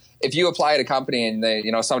if you apply at a company and they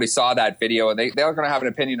somebody saw that video and they're going to have an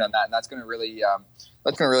opinion on that, and that's going to really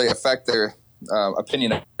affect their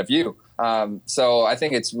opinion of you. So I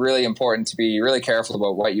think it's really important to be really careful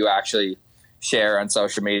about what you actually share on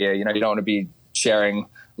social media. You don't want to be sharing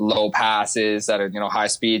low passes that are high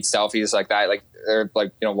speed selfies like that, like they're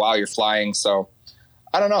like while you're flying. So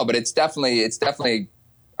I don't know, but it's definitely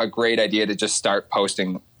a great idea to just start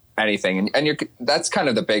posting anything, and that's kind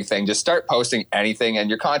of the big thing. Just start posting anything, and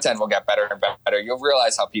your content will get better and better. You'll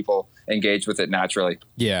realize how people engage with it naturally.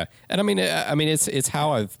 Yeah, and I mean, it's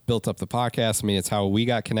how I've built up the podcast. I mean, it's how we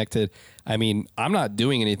got connected. I mean, I'm not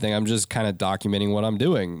doing anything. I'm just kind of documenting what I'm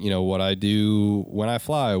doing. What I do when I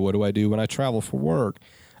fly. What do I do when I travel for work?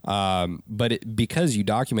 But because you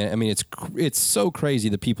document it, I mean, it's so crazy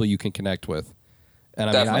the people you can connect with. And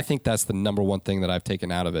I mean, I think that's the number one thing that I've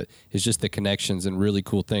taken out of it is just the connections and really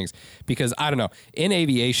cool things. Because I don't know, in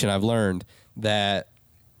aviation, I've learned that,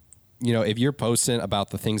 if you're posting about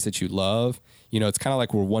the things that you love, it's kind of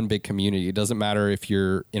like we're one big community. It doesn't matter if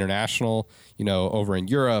you're international, over in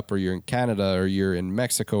Europe or you're in Canada or you're in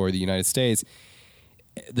Mexico or the United States.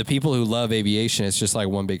 The people who love aviation, it's just like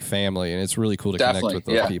one big family, and it's really cool to connect with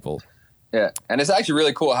those people. Yeah, and it's actually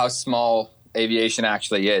really cool how small aviation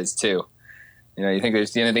actually is too. You think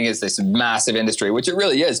the only thing is this massive industry, which it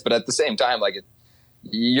really is, but at the same time, like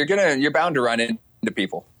you're bound to run into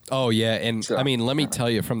people. Oh yeah, and so, I mean, let me tell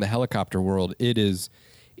you, from the helicopter world, it's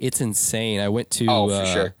insane. I went to for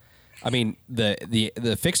sure. I mean,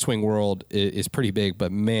 the fixed wing world is pretty big,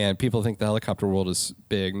 but man, people think the helicopter world is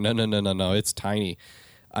big. No, it's tiny.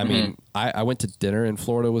 I mean, I went to dinner in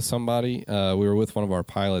Florida with somebody. We were with one of our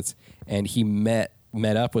pilots, and he met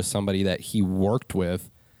up with somebody that he worked with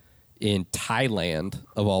in Thailand,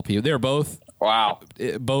 of all people. They were both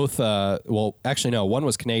well, actually no, one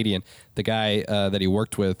was Canadian. The guy that he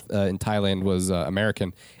worked with in Thailand was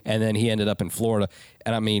American, and then he ended up in Florida.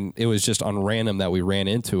 And I mean, it was just on random that we ran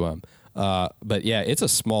into him. But yeah, it's a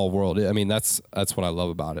small world. I mean, that's what I love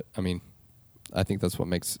about it. I mean, I think that's what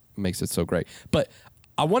makes it so great. But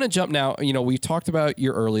I want to jump now. We talked about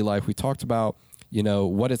your early life. We talked about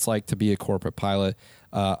what it's like to be a corporate pilot.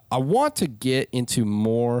 I want to get into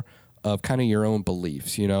more of kind of your own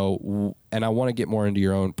beliefs, and I want to get more into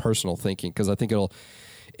your own personal thinking, because I think it'll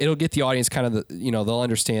get the audience kind of they'll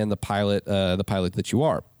understand the pilot that you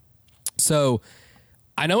are. So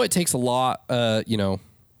I know it takes a lot,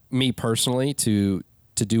 me personally to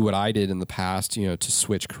do what I did in the past, to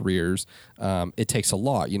switch careers. It takes a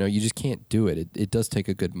lot, you just can't do it. It does take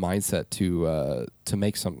a good mindset to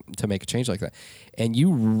make a change like that. And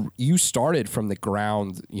you started from the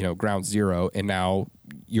ground zero, and now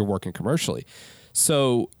you're working commercially.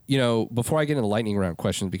 So, before I get into the lightning round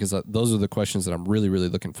questions, because those are the questions that I'm really, really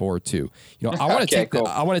looking forward to, I want to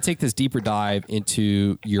I want to take this deeper dive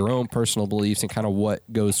into your own personal beliefs and kind of what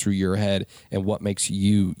goes through your head and what makes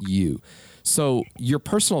you, you. So your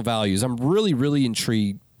personal values, I'm really, really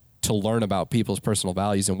intrigued to learn about people's personal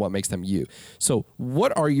values and what makes them you. So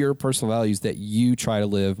what are your personal values that you try to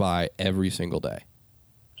live by every single day?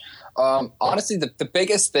 Honestly, the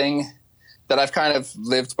biggest thing that I've kind of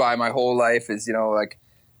lived by my whole life is, like,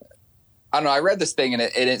 I don't know, I read this thing and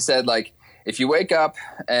it said, like, if you wake up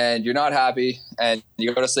and you're not happy and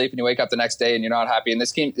you go to sleep and you wake up the next day and you're not happy, and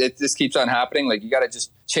this keeps on happening, like, you got to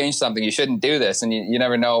just change something. You shouldn't do this. And you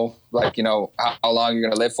never know, like, how long you're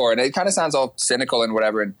going to live for. And it kind of sounds all cynical and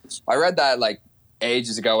whatever. And I read that like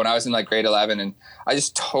ages ago when I was in like grade 11, and I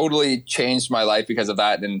just totally changed my life because of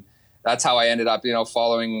that. And that's how I ended up,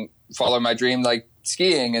 following my dream, like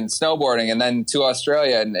skiing and snowboarding, and then to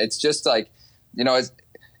Australia. And it's just like,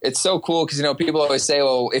 it's so cool because, people always say,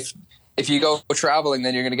 well, if you go traveling,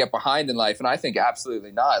 then you're going to get behind in life. And I think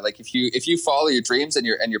absolutely not. Like if you follow your dreams and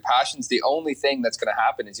your passions, the only thing that's going to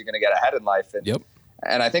happen is you're going to get ahead in life. And, yep.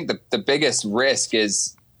 And I think the biggest risk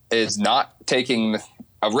is not taking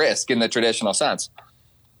a risk in the traditional sense.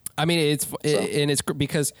 I mean, it's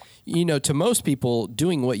because, to most people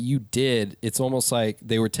doing what you did, it's almost like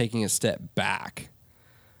they were taking a step back.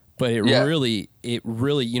 But it really,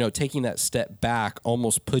 taking that step back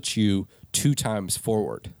almost puts you 2 times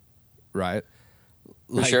forward, right?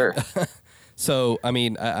 For sure. So, I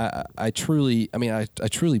mean, I truly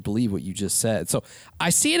believe what you just said. So I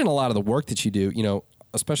see it in a lot of the work that you do, you know,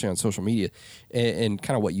 especially on social media, and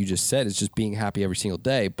kind of what you just said is just being happy every single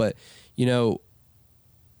day. But, you know,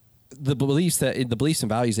 the beliefs and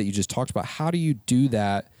values that you just talked about, how do you do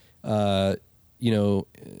that, you know,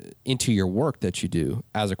 into your work that you do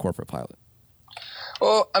as a corporate pilot?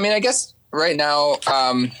 Well, I mean, I guess right now,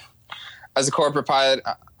 as a corporate pilot,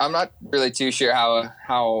 I'm not really too sure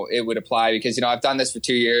how it would apply because, you know, I've done this for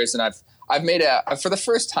 2 years and I've made for the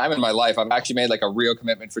first time in my life, I've actually made like a real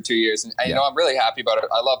commitment for 2 years. And you know, I'm really happy about it.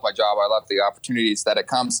 I love my job. I love the opportunities that it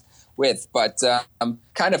comes with. But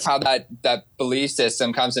kind of how that belief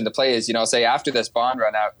system comes into play is, you know, say after this bond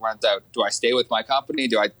runs out, do I stay with my company?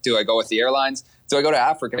 Do I go with the airlines? Do I go to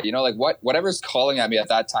Africa? You know, like whatever's calling at me at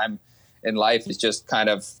that time in life is just kind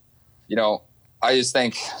of, you know, I just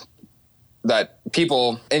think that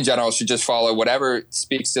people in general should just follow whatever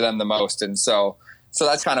speaks to them the most. And so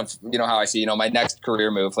that's kind of, you know, how I see, you know, my next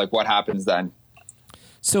career move, like what happens then.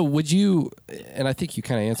 So would you, and I think you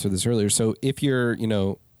kind of answered this earlier. So if you're, you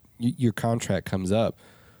know, your contract comes up,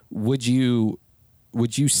 would you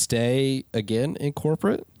stay again in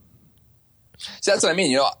corporate? So that's what I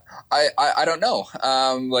mean. You know, I don't know.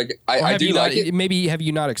 I do like it. Maybe have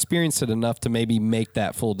you not experienced it enough to maybe make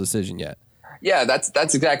that full decision yet? Yeah, that's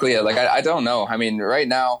exactly it. Like, I don't know. I mean, right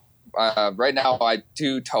now I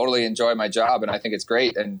do totally enjoy my job and I think it's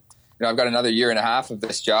great. And, you know, I've got another year and a half of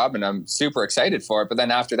this job and I'm super excited for it. But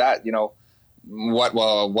then after that, you know, what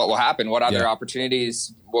will happen? What other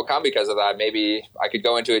opportunities will come because of that? Maybe I could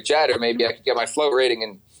go into a jet or maybe I could get my float rating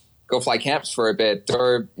and go fly camps for a bit,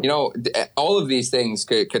 or, you know, all of these things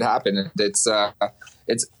could happen.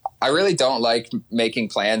 I really don't like making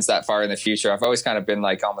plans that far in the future. I've always kind of been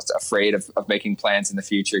like almost afraid of making plans in the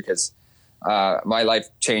future because my life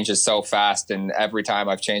changes so fast, and every time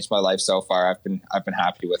I've changed my life so far, I've been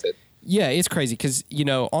happy with it. Yeah, it's crazy because, you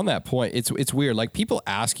know, on that point, it's weird. Like people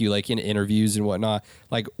ask you like in interviews and whatnot,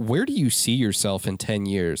 like, where do you see yourself in 10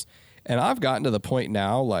 years? And I've gotten to the point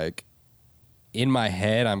now, like in my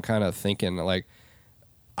head, I'm kind of thinking like,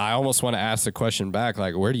 I almost want to ask the question back,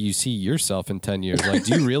 like, where do you see yourself in 10 years? Like,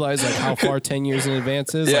 do you realize like how far 10 years in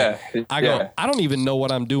advance is? Yeah. Like, I go, I don't even know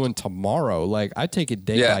what I'm doing tomorrow. Like, I take it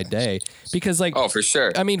day by day because like, oh, for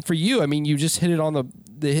sure. I mean, for you, I mean, you just hit it on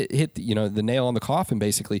hit you know, the nail on the coffin,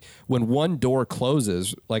 basically. When one door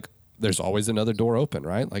closes, like there's always another door open,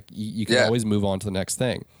 right? Like you can always move on to the next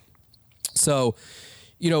thing. So,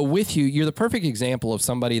 you know, with you, you're the perfect example of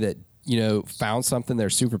somebody that, you know, found something they're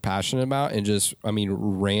super passionate about and just, I mean,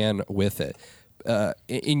 ran with it.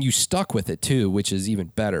 And you stuck with it too, which is even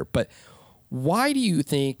better. But why do you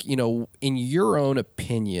think, you know, in your own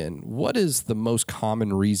opinion, what is the most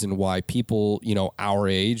common reason why people, you know, our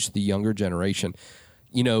age, the younger generation,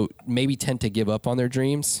 you know, maybe tend to give up on their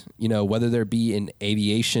dreams, you know, whether there be in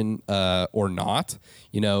aviation or not,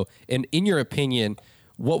 you know, and in your opinion,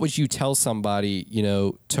 what would you tell somebody, you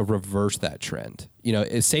know, to reverse that trend? You know,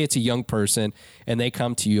 say it's a young person and they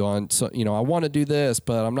come to you on, so, you know, I want to do this,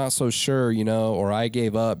 but I'm not so sure, you know, or I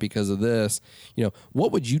gave up because of this. You know,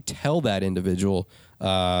 what would you tell that individual,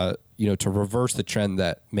 you know, to reverse the trend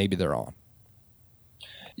that maybe they're on?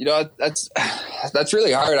 You know, that's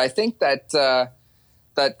really hard. I think that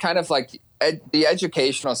that kind of like the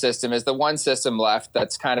educational system is the one system left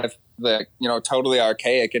that's kind of the, you know, totally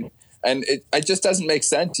archaic, and it just doesn't make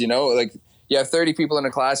sense, you know, like you have 30 people in a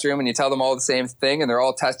classroom and you tell them all the same thing and they're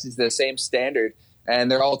all tested to the same standard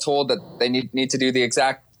and they're all told that they need to do the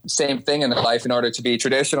exact same thing in their life in order to be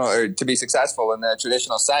traditional or to be successful in the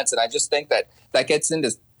traditional sense. And I just think that gets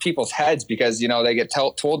into people's heads because, you know, they get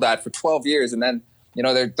told that for 12 years and then, you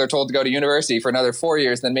know, they're told to go to university for another 4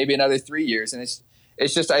 years, then maybe another 3 years. And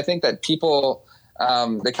it's just, I think that people,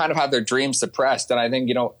 they kind of have their dreams suppressed. And I think,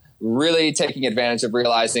 you know, really taking advantage of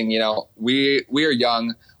realizing, you know, we are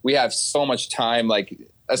young. We have so much time, like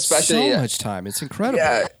especially so much time. It's incredible.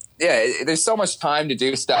 Yeah. There's so much time to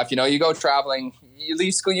do stuff. You know, you go traveling, you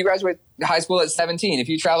leave school, you graduate high school at 17. If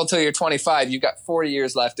you travel till you're 25, you've got 40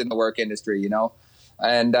 years left in the work industry, you know?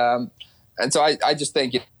 And so I just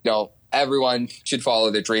think, you know, everyone should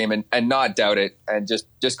follow their dream and not doubt it and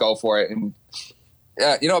just go for it. And,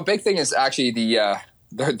 you know, a big thing is actually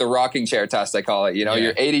the rocking chair test, I call it. You know,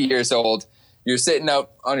 you're 80 years old, you're sitting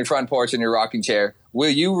out on your front porch in your rocking chair. Will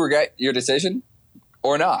you regret your decision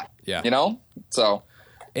or not? Yeah. You know? So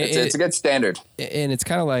it's a good standard. And it's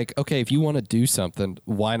kind of like, okay, if you want to do something,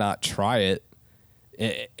 why not try it?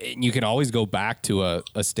 And you can always go back to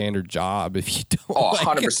a standard job if you don't. Oh,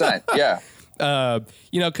 100%. Yeah.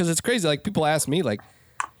 You know, because it's crazy. Like people ask me, like,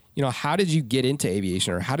 you know, how did you get into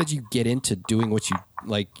aviation or how did you get into doing what you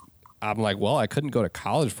like? I'm like, well, I couldn't go to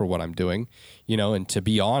college for what I'm doing, you know, and to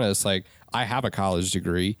be honest, like I have a college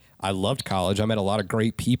degree. I loved college. I met a lot of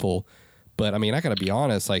great people, but I mean, I got to be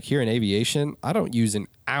honest, like here in aviation, I don't use an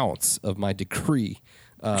ounce of my degree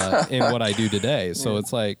in what I do today. So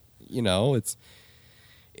it's like, you know,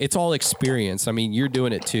 it's all experience. I mean, you're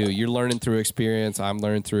doing it too. You're learning through experience. I'm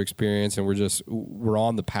learning through experience, and we're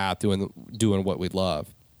on the path doing what we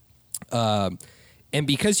love. And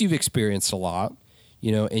because you've experienced a lot,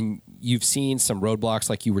 you know, and you've seen some roadblocks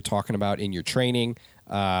like you were talking about in your training,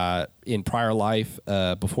 in prior life,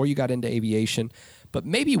 before you got into aviation, but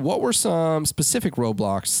maybe what were some specific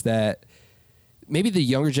roadblocks that maybe the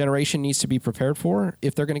younger generation needs to be prepared for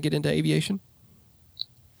if they're going to get into aviation?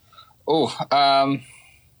 Oh, I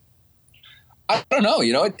don't know.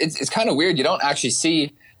 You know, it's kind of weird. You don't actually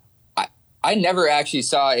see. I never actually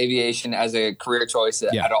saw aviation as a career choice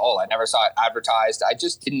at all. I never saw it advertised. I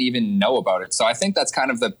just didn't even know about it. So I think that's kind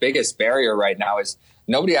of the biggest barrier right now is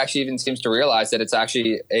nobody actually even seems to realize that it's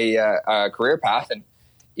actually a career path. And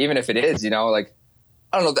even if it is, you know, like,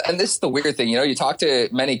 I don't know. And this is the weird thing, you know, you talk to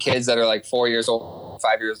many kids that are like 4 years old,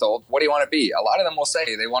 5 years old. What do you want to be? A lot of them will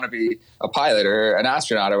say they want to be a pilot or an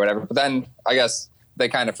astronaut or whatever. But then I guess they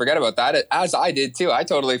kind of forget about that, as I did too. I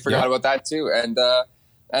totally forgot about that too.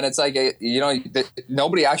 And it's like, you know,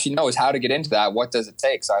 nobody actually knows how to get into that. What does it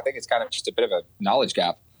take? So I think it's kind of just a bit of a knowledge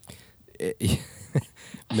gap.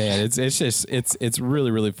 Man, it's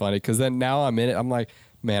really, really funny because then now I'm in it. I'm like,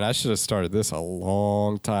 man, I should have started this a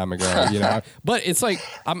long time ago, you know. But it's like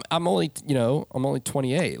I'm only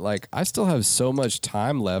 28. Like I still have so much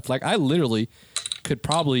time left. Like I literally could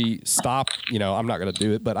probably stop. You know, I'm not going to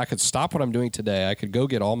do it, but I could stop what I'm doing today. I could go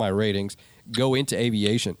get all my ratings, go into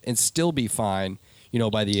aviation, and still be fine. You know,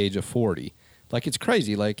 by the age of 40. Like, it's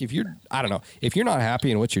crazy. Like, if you're not happy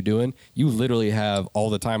in what you're doing, you literally have all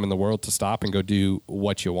the time in the world to stop and go do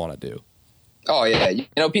what you want to do. Oh, yeah. You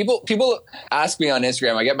know, people ask me on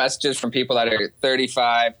Instagram. I get messages from people that are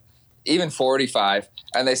 35, even 45,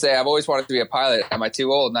 and they say, I've always wanted to be a pilot. Am I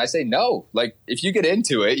too old? And I say, no. Like, if you get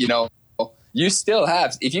into it, you know, you still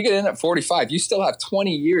have, if you get in at 45, you still have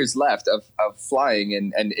 20 years left of flying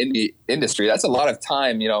and in the industry. That's a lot of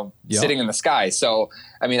time, you know, sitting in the sky. So,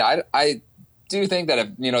 I mean, I do think that, if,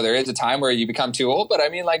 you know, there is a time where you become too old, but I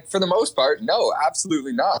mean, like, for the most part, no,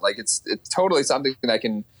 absolutely not. Like, it's totally something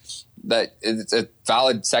that it's a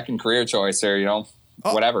valid second career choice or, you know,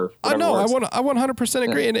 whatever. I know. I 100%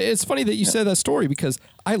 agree. And it's funny that you said that story because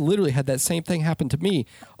I literally had that same thing happen to me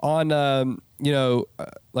on, you know,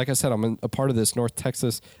 like I said, I'm a part of this North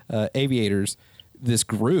Texas Aviators, this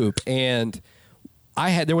group. And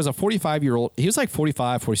there was a 45-year-old, he was like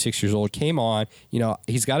 45, 46 years old, came on, you know,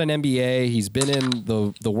 he's got an MBA. He's been in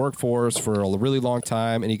the workforce for a really long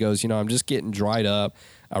time. And he goes, you know, I'm just getting dried up.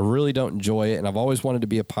 I really don't enjoy it, and I've always wanted to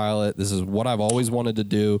be a pilot. This is what I've always wanted to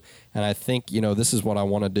do, and I think, you know, this is what I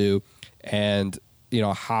want to do, and, you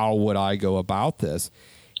know, how would I go about this?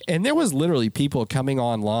 And there was literally people coming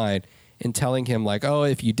online and telling him, like, oh,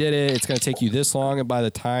 if you did it, it's going to take you this long, and by the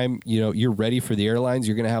time, you know, you're ready for the airlines,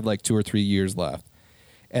 you're going to have like 2 or 3 years left.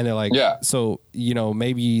 And they're like, so, you know,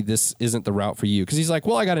 maybe this isn't the route for you. Because he's like,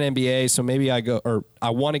 well, I got an MBA, so maybe I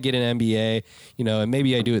want to get an MBA, you know, and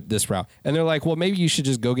maybe I do it this route. And they're like, well, maybe you should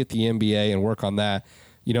just go get the MBA and work on that,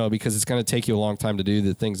 you know, because it's going to take you a long time to do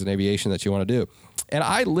the things in aviation that you want to do. And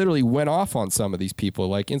I literally went off on some of these people,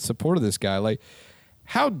 like, in support of this guy. Like,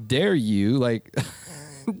 how dare you, like,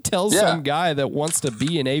 tell some guy that wants to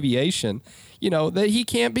be in aviation, you know, that he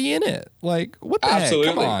can't be in it? Like, what the heck?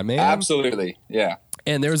 Come on, man. Absolutely, yeah.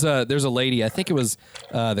 And there's a lady, I think it was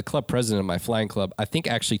the club president of my flying club, I think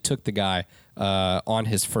actually took the guy on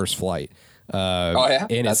his first flight. And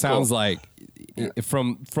it sounds like,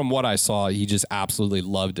 from what I saw, he just absolutely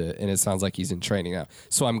loved it. And it sounds like he's in training now.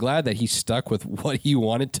 So I'm glad that he stuck with what he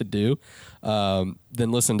wanted to do,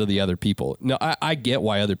 than listen to the other people. No, I get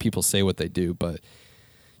why other people say what they do, but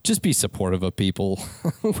just be supportive of people.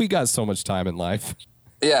 We got so much time in life.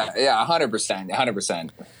 Yeah, 100%.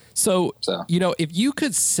 So, you know, if you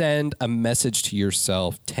could send a message to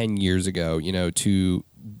yourself 10 years ago, you know, to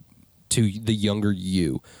the younger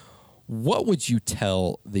you, what would you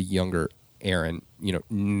tell the younger Aaron, you know,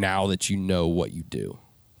 now that you know what you do?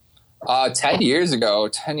 10 years ago,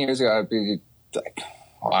 I'd be like,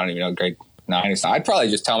 I don't even know, grade 9 or something. I'd probably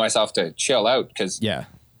just tell myself to chill out because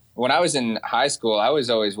when I was in high school, I was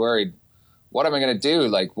always worried, what am I going to do?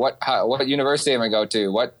 Like, what university am I going to go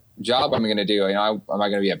to? What job am I going to do? You know, am I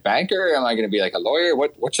going to be a banker? Am I going to be like a lawyer?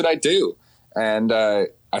 What should I do? And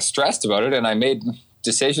I stressed about it, and I made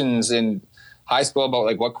decisions in high school about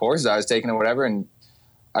like what courses I was taking or whatever. And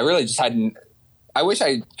I really just hadn't. I wish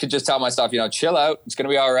I could just tell myself, chill out. It's going to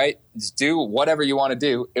be all right. Just do whatever you want to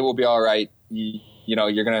do. It will be all right.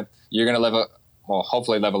 You're going to live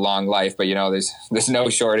hopefully live a long life, but there's no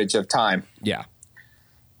shortage of time. Yeah.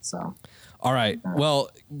 So. All right. Well,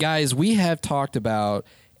 guys, we have talked about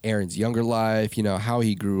Aaron's younger life, how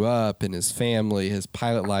he grew up and his family, his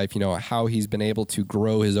pilot life, how he's been able to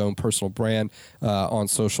grow his own personal brand on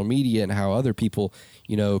social media and how other people,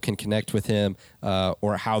 can connect with him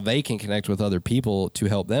or how they can connect with other people to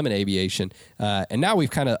help them in aviation. And now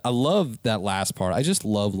I love that last part. I just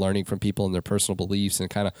love learning from people and their personal beliefs and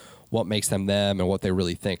kind of what makes them them and what they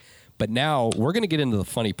really think. But now we're going to get into the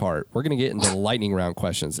funny part. We're going to get into the lightning round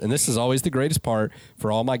questions. And this is always the greatest part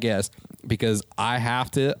for all my guests because I have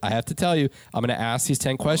to tell you, I'm going to ask these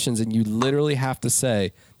 10 questions and you literally have to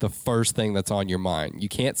say the first thing that's on your mind. You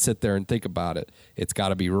can't sit there and think about it. It's got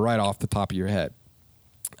to be right off the top of your head.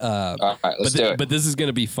 All right, let's do it. But this is going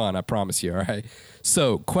to be fun. I promise you. All right.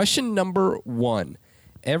 So question number 1,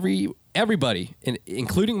 everybody,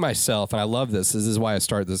 including myself, and I love this. This is why I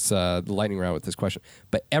start this the lightning round with this question.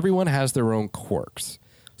 But everyone has their own quirks.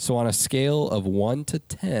 So on a scale of 1 to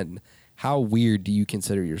 10, how weird do you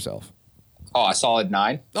consider yourself? Oh, a solid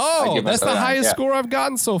 9. Oh, that's the highest score I've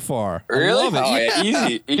gotten so far. Really? I love it.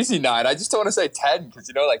 Yeah, easy 9. I just don't want to say 10 because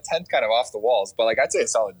 10's kind of off the walls. But I'd say a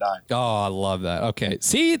solid 9. Oh, I love that. Okay,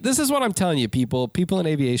 see, this is what I'm telling you, people. People in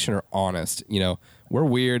aviation are honest. We're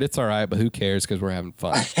weird. It's all right, but who cares because we're having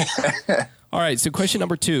fun. All right, so question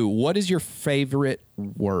number 2. What is your favorite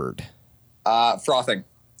word? Frothing.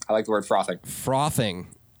 I like the word frothing. Frothing.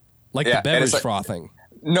 Like the beverage frothing.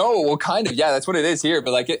 No, well, kind of. Yeah, that's what it is here.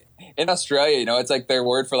 But in Australia, it's like their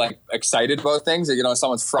word for excited about things.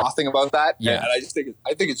 Someone's frothing about that. Yeah. And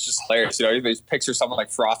I think it's just hilarious. They just picture someone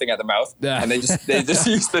frothing at the mouth, and they just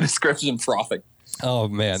use the description frothing. Oh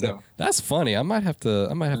man, that's funny. I might have to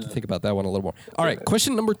think about that one a little more. All right,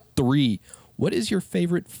 question number 3. What is your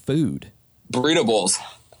favorite food? Burrito bowls.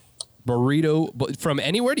 Burrito from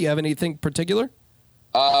anywhere? Do you have anything particular?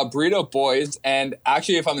 Burrito boys, and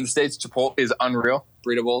actually, if I'm in the States, Chipotle is unreal.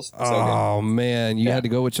 Burrito bowls. Oh man, you had to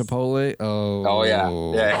go with Chipotle. Oh yeah,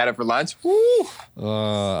 I had it for lunch. Woo.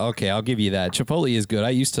 Okay, I'll give you that. Chipotle is good. I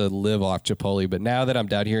used to live off Chipotle, but now that I'm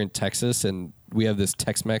down here in Texas and we have this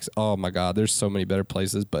Tex-Mex, oh my God, there's so many better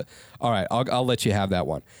places. But all right, I'll let you have that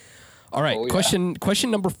one. All right,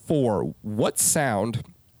 question number 4. What sound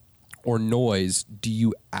or noise do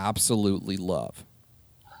you absolutely love?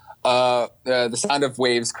 The sound of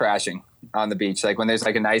waves crashing on the beach, when there's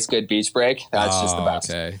a nice good beach break. That's just the best.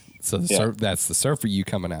 Okay, so that's the surfer you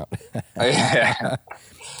coming out. Yeah.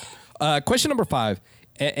 Question number 5,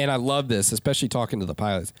 and I love this, especially talking to the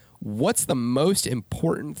pilots. What's the most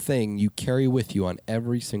important thing you carry with you on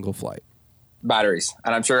every single flight? Batteries,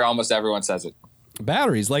 and I'm sure almost everyone says it.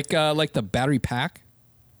 Batteries, like the battery pack.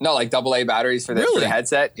 No, AA batteries for the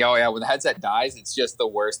headset. Oh yeah, when the headset dies, it's just the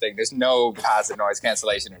worst thing. There's no passive noise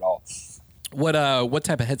cancellation at all. What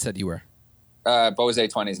type of headset do you wear? Bose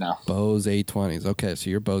A20s now. Bose A20s. Okay,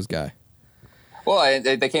 so you're a Bose guy. Well,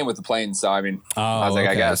 they came with the plane, so I mean, I was like,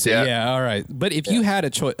 okay. I guess, yeah, all right. But if you had a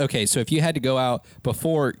choice, okay, so if you had to go out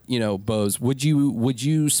before, Bose, would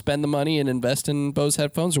you spend the money and invest in Bose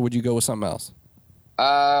headphones, or would you go with something else?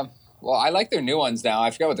 Well, I like their new ones now. I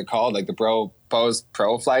forget what they're called, like the Bose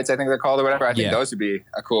Pro Flights, I think they're called, or whatever. I think those would be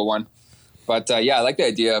a cool one. But yeah, I like the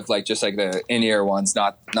idea of just the in-ear ones,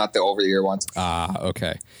 not the over-ear ones.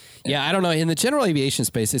 Okay. Yeah, I don't know. In the general aviation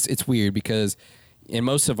space, it's weird because in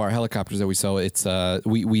most of our helicopters that we sell, it's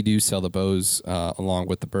we do sell the Bose Oh, along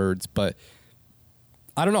with the Birds, but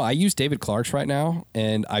I don't know. I use David Clark's right now,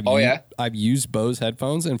 and I've used Bose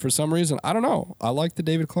headphones, and for some reason, I don't know. I like the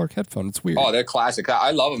David Clark headphone. It's weird. Oh, they're classic.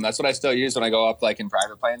 I love them. That's what I still use when I go up in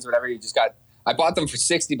private planes or whatever. I bought them for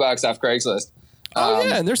 $60 off Craigslist.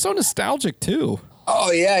 Yeah, and they're so nostalgic too.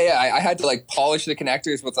 Oh yeah. I had to polish the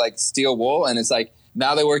connectors with steel wool, and it's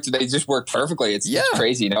now they just work perfectly. It's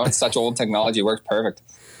crazy, It's such old technology. It works perfect.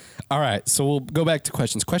 All right, so we'll go back to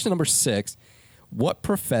questions. Question number 6. What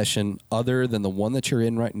profession, other than the one that you're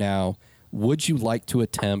in right now, would you like to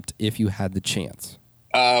attempt if you had the chance?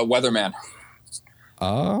 Weatherman.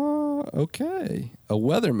 Okay. A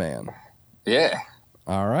weatherman. Yeah.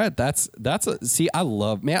 All right. I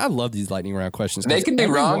love these lightning round questions. They can be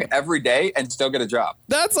wrong every day and still get a job.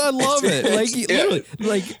 I love it.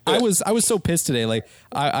 Literally, I was so pissed today.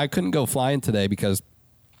 I couldn't go flying today because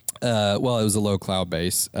it was a low cloud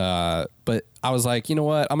base. But I was like, you know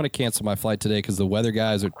what? I'm going to cancel my flight today because the weather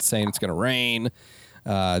guys are saying it's going to rain.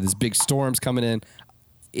 This big storm's coming in.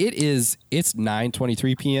 It's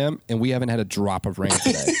 9:23 p.m. and we haven't had a drop of rain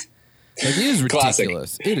today. It is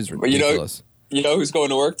ridiculous. It is ridiculous. You know who's going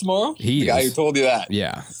to work tomorrow? The guy who told you that.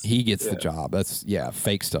 Yeah, he gets the job. That's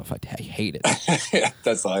fake stuff. I hate it.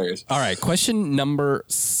 That's hilarious. All right, question number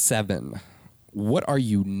 7. What are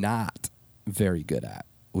you not very good at?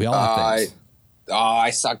 We all have things. I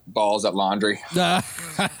suck balls at laundry. I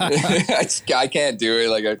can't do it.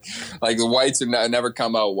 Like the whites never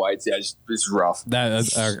come out whites. Yeah, it's rough.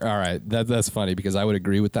 That's all right. That's funny because I would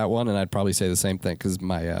agree with that one, and I'd probably say the same thing because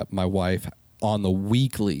my wife on the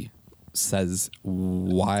weekly says,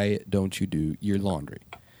 "Why don't you do your laundry?"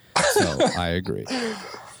 So I agree.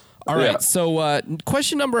 All right. Yeah. So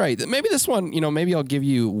question number 8. Maybe this one, maybe I'll give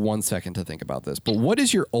you 1 second to think about this. But what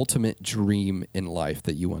is your ultimate dream in life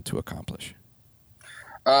that you want to accomplish?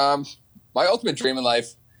 My ultimate dream in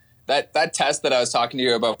life, that test that I was talking to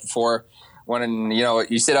you about before, when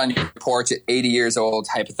you sit on your porch at 80 years old,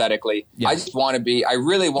 hypothetically, yeah. I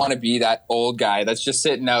really want to be that old guy that's just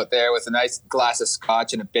sitting out there with a nice glass of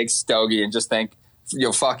scotch and a big stogie and just think,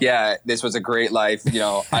 fuck yeah, this was a great life.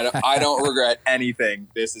 I don't regret anything.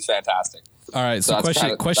 This is fantastic. All right. So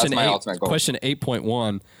question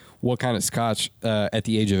 8.1, what kind of scotch at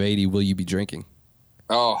the age of 80 will you be drinking?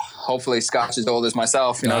 Oh, hopefully scotch as old as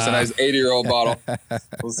myself. It's a nice 80-year-old bottle.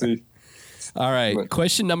 We'll see. All right.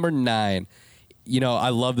 Question number 9. I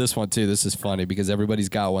love this one too. This is funny because everybody's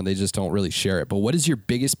got one. They just don't really share it. But what is your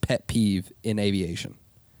biggest pet peeve in aviation?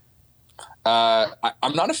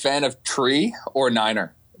 I'm not a fan of tree or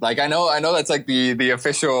niner. Like I know that's like the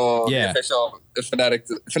official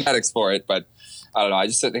phonetics for it, but I don't know. I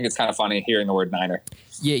just think it's kind of funny hearing the word niner.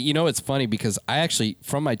 Yeah, it's funny because I actually,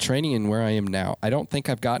 from my training and where I am now, I don't think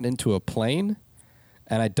I've gotten into a plane,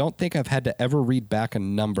 and I don't think I've had to ever read back a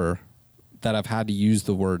number that I've had to use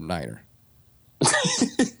the word niner.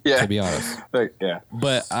 Yeah. To be honest. Yeah.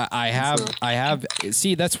 But I have.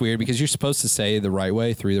 See, that's weird because you're supposed to say the right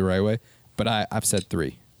way, 3 the right way, but I've said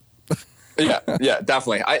 3. Yeah,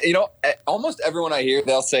 definitely. Almost everyone I hear,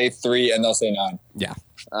 they'll say 3 and they'll say 9. Yeah.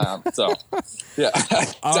 So, yeah.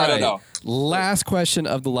 All I right. don't know. Last question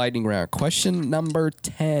of the lightning round. Question number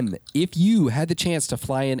 10. If you had the chance to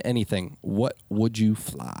fly in anything, what would you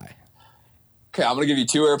fly? Okay, I'm going to give you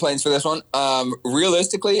 2 airplanes for this one.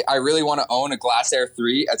 Realistically, I really want to own a Glass Air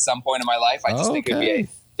 3 at some point in my life. I just think it'd be a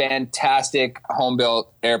fantastic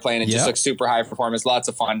home-built airplane. It just looks super high performance, lots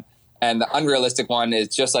of fun. And the unrealistic one is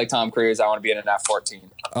just like Tom Cruise. I want to be in an F-14.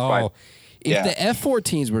 Oh, if the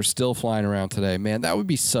F-14s were still flying around today, man, that would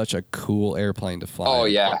be such a cool airplane to fly. Oh,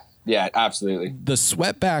 yeah. Yeah, absolutely. The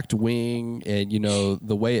swept-backed wing and,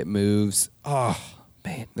 the way it moves. Oh,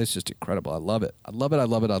 man, that's just incredible. I love it. I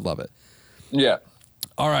love it. Yeah.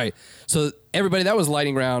 All right. So, everybody, that was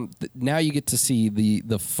lightning round. Now you get to see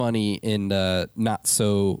the funny and not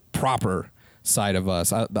so proper side of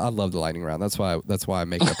us. I love the lightning round. That's why I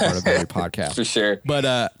make that part of every podcast. For sure. But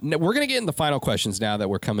we're going to get in the final questions now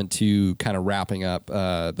that we're coming to kind of wrapping up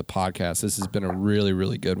the podcast. This has been a really,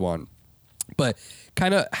 really good one. But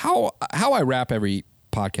kind of how I wrap every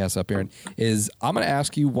podcast up, Aaron, is I'm going to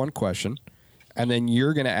ask you one question, and then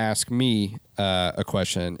you're going to ask me a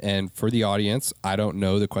question. And for the audience, I don't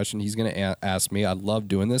know the question he's going to ask me. I love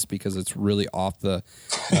doing this because it's really off the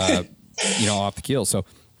off the keel. So.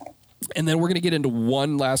 And then we're going to get into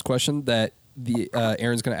one last question that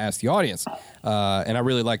Aaron's going to ask the audience. And I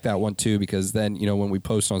really like that one, too, because then, when we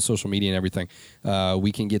post on social media and everything,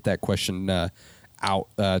 we can get that question out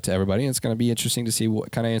to everybody. And it's going to be interesting to see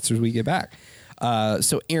what kind of answers we get back.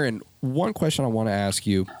 So, Aaron, one question I want to ask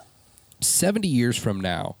you. 70 years from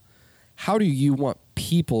now, how do you want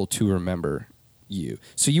people to remember you?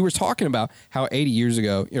 So you were talking about how 80 years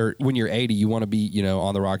ago, or when you're 80, you want to be,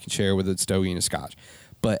 on the rocking chair with a stogie and a scotch.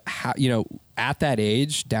 But how, at that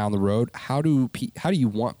age down the road, how do you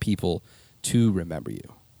want people to remember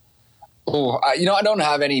you? Oh, I don't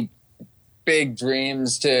have any big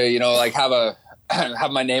dreams to,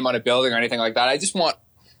 have my name on a building or anything like that. I just want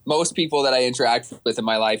most people that I interact with in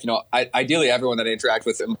my life, ideally everyone that I interact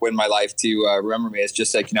with in my life to remember me as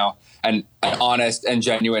just like, an honest and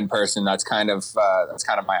genuine person. That's kind of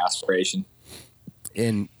my aspiration.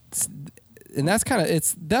 And that's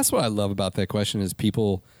that's what I love about that question is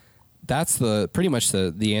people. That's pretty much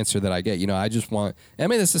the answer that I get. I just want.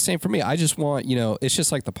 It's the same for me. I just want. It's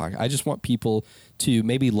just like the podcast. I just want people to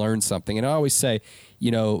maybe learn something. And I always say,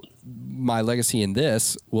 my legacy in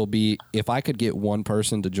this will be if I could get one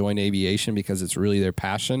person to join aviation because it's really their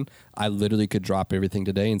passion. I literally could drop everything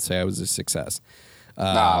today and say I was a success.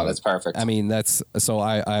 That's perfect. That's so.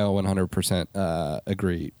 I 100%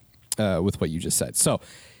 agree with what you just said. So.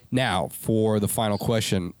 Now, for the final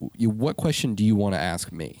question, what question do you want to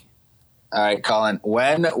ask me? All right, Colin.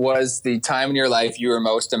 When was the time in your life you were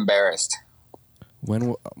most embarrassed?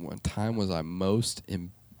 What time was I most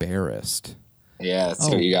embarrassed? Yeah, that's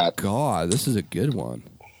what you got. God, this is a good one.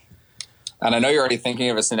 And I know you're already thinking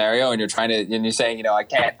of a scenario, and you're saying, I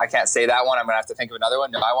can't say that one. I'm gonna have to think of another one.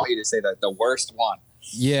 No, I want you to say the worst one.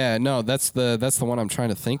 Yeah, no, that's the one I'm trying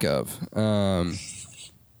to think of. God,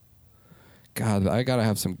 I gotta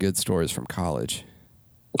have some good stories from college.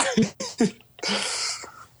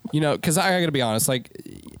 Because I gotta be honest, like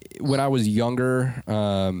when I was younger.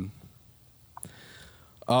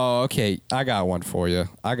 Okay, I got one for you.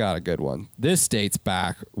 I got a good one. This dates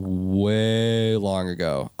back way long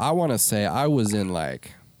ago. I want to say I was in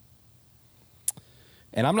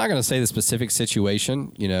and I'm not going to say the specific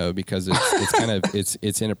situation, because it's kind of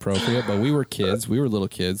it's inappropriate. But we were kids. We were little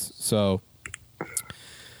kids. So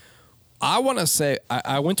I want to say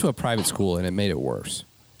I went to a private school, and it made it worse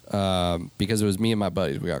because it was me and my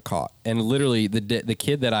buddies. We got caught, and literally the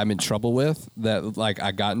kid that I'm in trouble with, that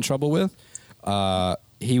I got in trouble with.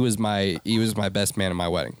 He was my best man at my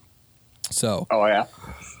wedding. So. Oh yeah.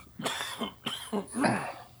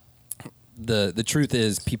 The truth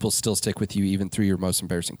is, people still stick with you even through your most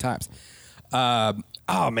embarrassing times.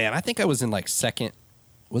 Oh man, I think I was in second.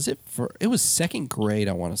 It was second grade,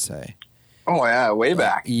 I want to say. Oh yeah, way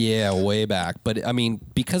back. Yeah, way back. But I mean,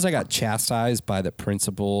 because I got chastised by the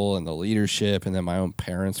principal and the leadership, and then my own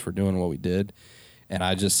parents for doing what we did, and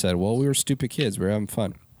I just said, "Well, we were stupid kids. We were having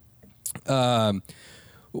fun."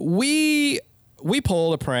 We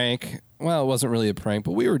pulled a prank. Well, it wasn't really a prank,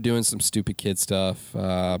 but we were doing some stupid kid stuff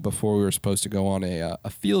before we were supposed to go on a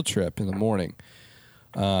field trip in the morning.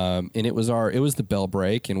 And it was the bell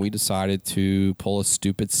break, and we decided to pull a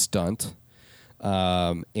stupid stunt.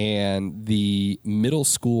 And the middle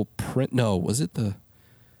school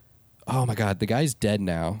oh my God, the guy's dead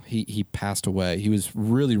now. He passed away. He was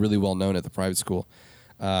really, really well known at the private school.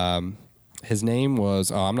 His name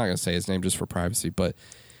was, I'm not going to say his name just for privacy, but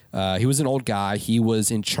he was an old guy. He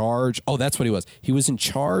was in charge. Oh, that's what he was. He was in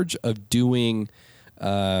charge of doing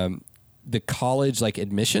the college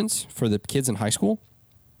admissions for the kids in high school.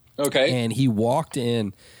 Okay. And he walked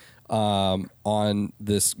in on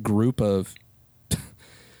this group of,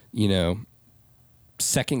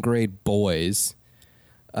 second grade boys,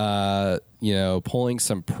 pulling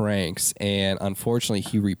some pranks. And unfortunately,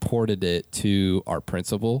 he reported it to our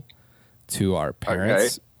principal, to our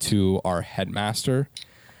parents, to our headmaster.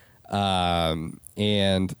 And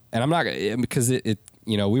I'm not gonna, because it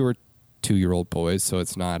we were 2-year-old boys, so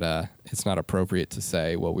it's not appropriate to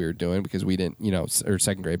say what we were doing because we didn't, or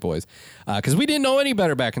second grade boys, because we didn't know any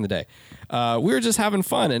better back in the day. We were just having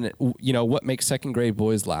fun, and what makes second grade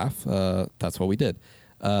boys laugh? That's what we did.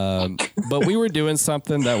 But we were doing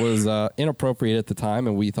something that was inappropriate at the time,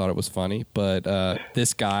 and we thought it was funny. But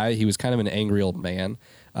this guy, he was kind of an angry old man.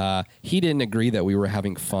 He didn't agree that we were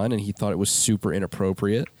having fun, and he thought it was super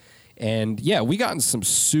inappropriate. And yeah, we got in some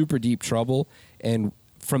super deep trouble. And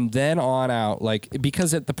from then on out,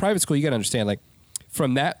 because at the private school, you got to understand,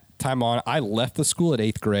 from that time on, I left the school at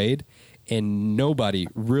 8th grade, and nobody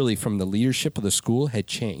really from the leadership of the school had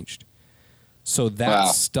changed. So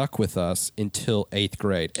that stuck with us until 8th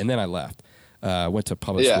grade. And then I left, went to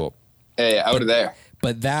public school. Hey, out of there.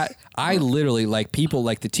 But that, I literally, people,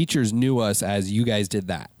 the teachers knew us as, you guys did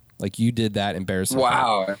that. You did that embarrassing.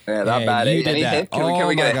 Wow. Yeah, that bad. You did any that. hint? Can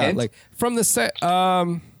we get a hint? From the set,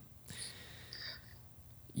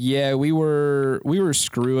 yeah, we were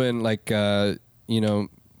screwing,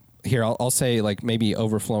 here, I'll say, maybe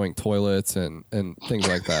overflowing toilets and things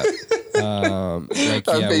like that.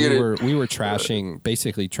 We were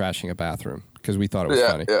basically trashing a bathroom because we thought it was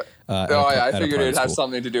funny. Yeah. I figured it had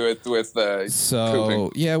something to do with so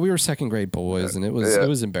pooping. Yeah, we were second grade boys, and it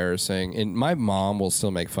was embarrassing. And my mom will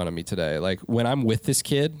still make fun of me today. When I'm with this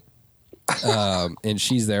kid, and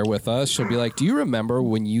she's there with us, she'll be like, "Do you remember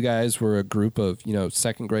when you guys were a group of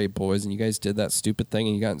second grade boys and you guys did that stupid thing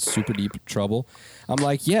and you got in super deep trouble?" I'm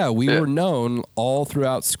like, "Yeah, we were known all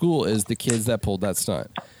throughout school as the kids that pulled that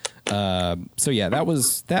stunt." So yeah, that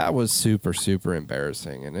was super, super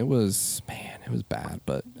embarrassing, and it was bad,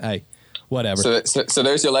 but hey, whatever. So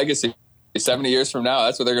there's your legacy. 70 years from now,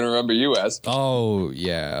 that's what they're going to remember you as. Oh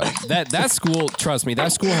yeah, that school. Trust me,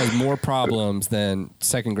 that school has more problems than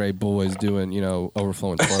second grade boys doing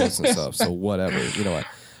overflowing toilets and stuff. So whatever, what.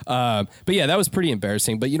 But yeah, that was pretty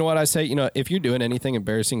embarrassing. But you know what I say? If you're doing anything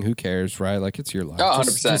embarrassing, who cares, right? It's your life. Oh,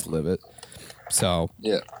 100%. Just live it. So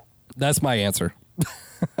yeah, that's my answer.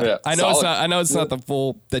 Yeah, I know it's not the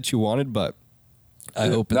full that you wanted, but I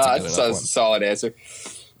hope it's a good enough one. That's a solid answer.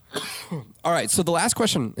 All right, so the last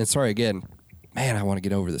question, and sorry again, man, I want to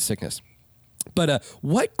get over the sickness. But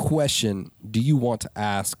what question do you want to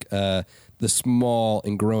ask the the small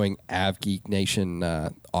and growing AvGeek Nation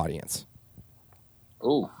audience?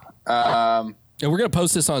 Ooh. And we're going to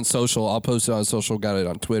post this on social. I'll post it on social. Got it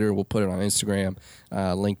on Twitter. We'll put it on Instagram,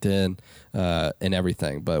 LinkedIn, and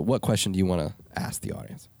everything. But what question do you want to ask the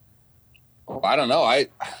audience? I don't know. I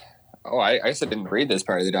guess I didn't read this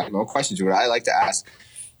part of the document. What questions would I like to ask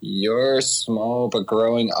your small but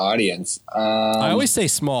growing audience? I always say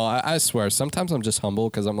small. I swear. Sometimes I'm just humble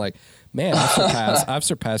because I'm like, man, I've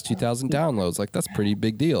surpassed 2,000 downloads. Like, that's a pretty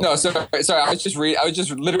big deal. No, sorry. I was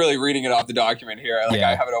just literally reading it off the document here. Like,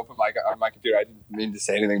 I have it open on my computer. I didn't mean to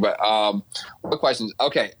say anything, but what questions?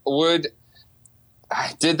 Okay,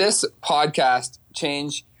 did this podcast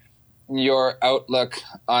change your outlook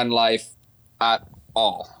on life at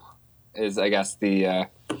all? Is, I guess, the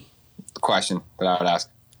question that I would ask.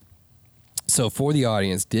 So for the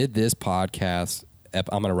audience, did this podcast, I'm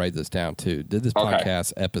going to write this down too, did this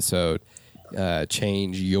podcast episode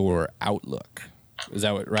change your outlook? Is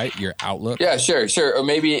that right? Your outlook? Yeah, sure. Or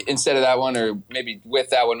maybe instead of that one, or maybe with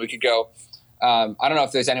that one, we could go, I don't know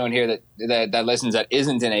if there's anyone here that listens that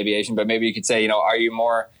isn't in aviation, but maybe you could say, are you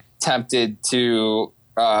more tempted to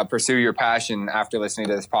pursue your passion after listening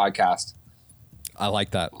to this podcast? I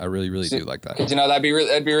like that. I really, really do like that. That'd be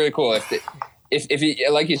really cool. If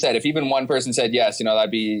you, like you said, if even one person said yes,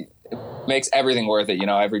 it makes everything worth it.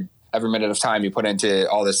 Every minute of time you put into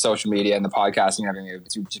all this social media and the podcasting and everything,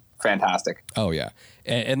 it's just fantastic. Oh yeah.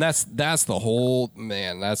 And that's the whole,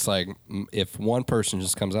 man, that's like, if one person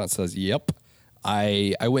just comes out and says, yep,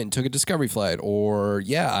 I went and took a discovery flight, or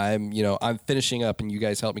I'm finishing up and you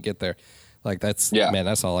guys helped me get there. Like man,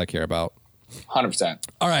 that's all I care about. 100%.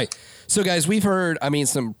 All right. So, guys, we've heard,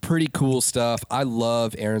 some pretty cool stuff. I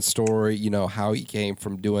love Aaron's story, how he came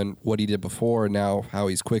from doing what he did before and now how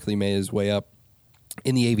he's quickly made his way up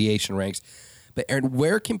in the aviation ranks. But, Aaron,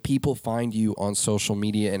 where can people find you on social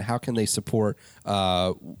media, and how can they support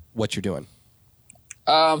what you're doing?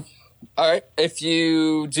 All right. If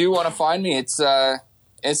you do want to find me, it's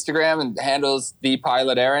Instagram, and handles The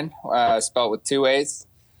Pilot Aaron, spelled with 2 A's.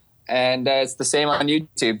 And it's the same on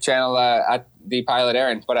YouTube channel at The Pilot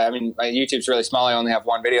Aaron. But my YouTube's really small. I only have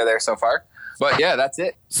one video there so far. But yeah, that's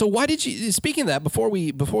it. So why did you? Speaking of that, before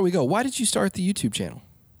we go, why did you start the YouTube channel?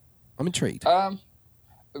 I'm intrigued. I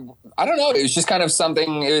don't know. It was just kind of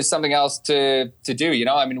something. It was something else to do.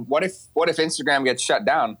 What if Instagram gets shut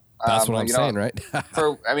down? That's what I'm saying, right?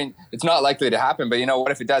 It's not likely to happen. But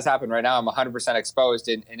what if it does happen right now? I'm 100% exposed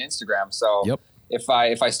in Instagram. So yep. If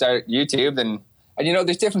I start YouTube, then. And,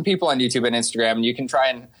 there's different people on YouTube and Instagram, and you can try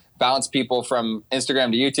and bounce people from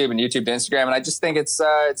Instagram to YouTube and YouTube to Instagram. And I just think it's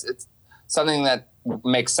something that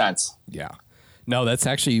makes sense. Yeah. No, that's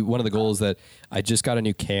actually one of the goals that I just got a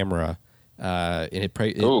new camera, and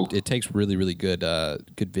it takes really, really good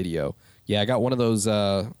video. Yeah, I got one of those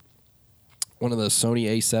Sony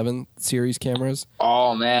A7 series cameras.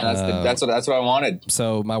 Oh man, that's what I wanted.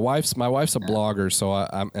 So my wife's a blogger, so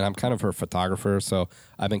I'm kind of her photographer. So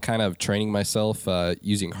I've been kind of training myself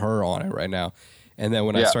using her on it right now. And then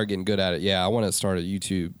when I start getting good at it, I want to start a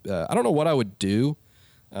YouTube. I don't know what I would do,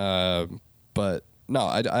 but no,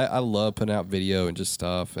 I love putting out video and just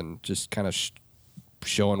stuff and just kind of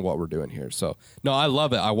showing what we're doing here. So no, I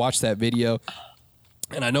love it. I watched that video.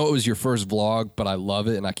 And I know it was your first vlog, but I love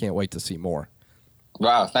it, and I can't wait to see more.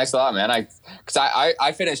 Wow, thanks a lot, man. Because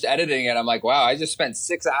I finished editing it, I'm like, wow, I just spent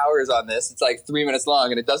 6 hours on this. It's like 3 minutes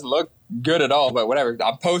long, and it doesn't look good at all, but whatever.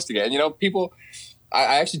 I'm posting it. And, people,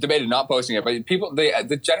 I actually debated not posting it, but people,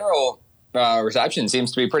 the general reception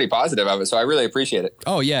seems to be pretty positive of it, so I really appreciate it.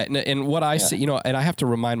 Oh, yeah, and what I see, and I have to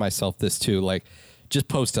remind myself this, too, like, just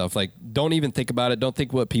post stuff. Like, don't even think about it. Don't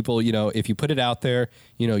think what people, if you put it out there,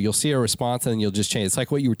 you'll see a response and you'll just change. It's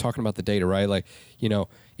like what you were talking about the data, right? Like,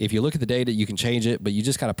 if you look at the data, you can change it, but you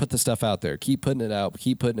just got to put the stuff out there. Keep putting it out.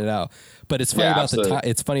 But it's funny about the time.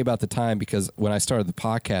 It's funny about the time because when I started the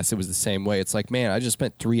podcast, it was the same way. It's like, man, I just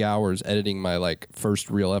spent 3 hours editing my first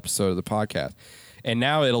real episode of the podcast. And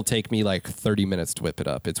now it'll take me 30 minutes to whip it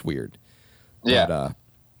up. It's weird. Yeah. But,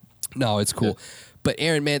 no, it's cool. Yeah. But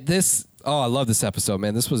Aaron, man, I love this episode,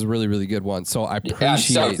 man. This was a really, really good one. So I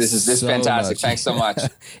appreciate this is fantastic. Much. Thanks so much.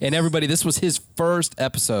 And everybody, this was his first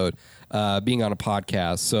episode being on a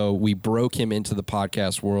podcast. So we broke him into the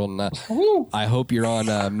podcast world. And I hope you're on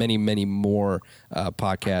many, many more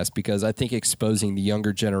podcasts because I think exposing the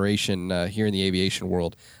younger generation here in the aviation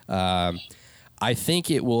world, I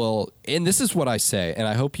think it will, and this is what I say, and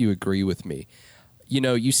I hope you agree with me.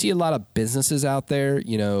 You see a lot of businesses out there,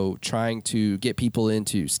 trying to get people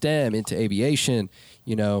into STEM, into aviation,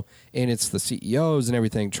 and it's the CEOs and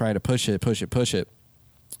everything trying to push it.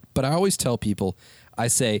 But I always tell people, I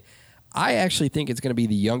say, I actually think it's going to be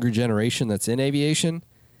the younger generation that's in aviation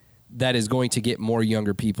that is going to get more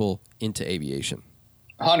younger people into aviation.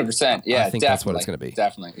 100%. Yeah, I think that's what it's going to be.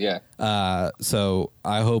 Definitely. Yeah. So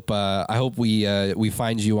I hope we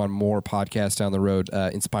find you on more podcasts down the road,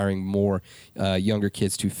 inspiring more younger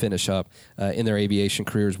kids to finish up in their aviation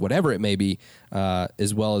careers, whatever it may be,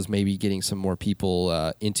 as well as maybe getting some more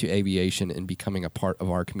people into aviation and becoming a part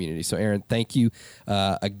of our community. So Aaron, thank you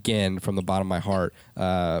again from the bottom of my heart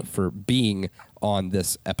for being on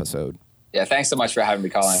this episode. Yeah, thanks so much for having me,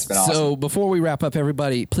 Colin. It's been awesome. So before we wrap up,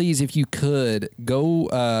 everybody, please, if you could, go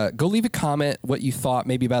leave a comment what you thought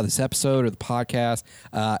maybe about this episode or the podcast,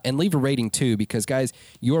 and leave a rating too, because, guys,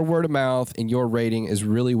 your word of mouth and your rating is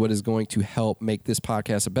really what is going to help make this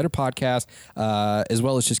podcast a better podcast, as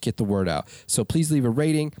well as just get the word out. So please leave a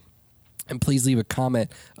rating. And please leave a comment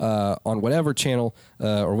on whatever channel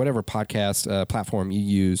or whatever podcast platform you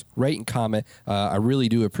use. Rate and comment. I really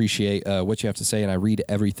do appreciate what you have to say, and I read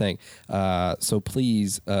everything. So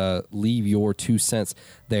please leave your 2 cents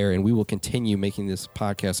there, and we will continue making this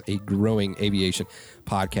podcast a growing aviation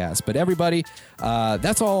podcast. But everybody,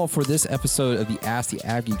 that's all for this episode of the Ask the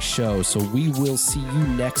Av Geek Show. So we will see you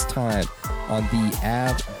next time on the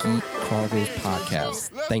Av Geek Chronicles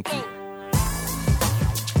podcast. Thank you.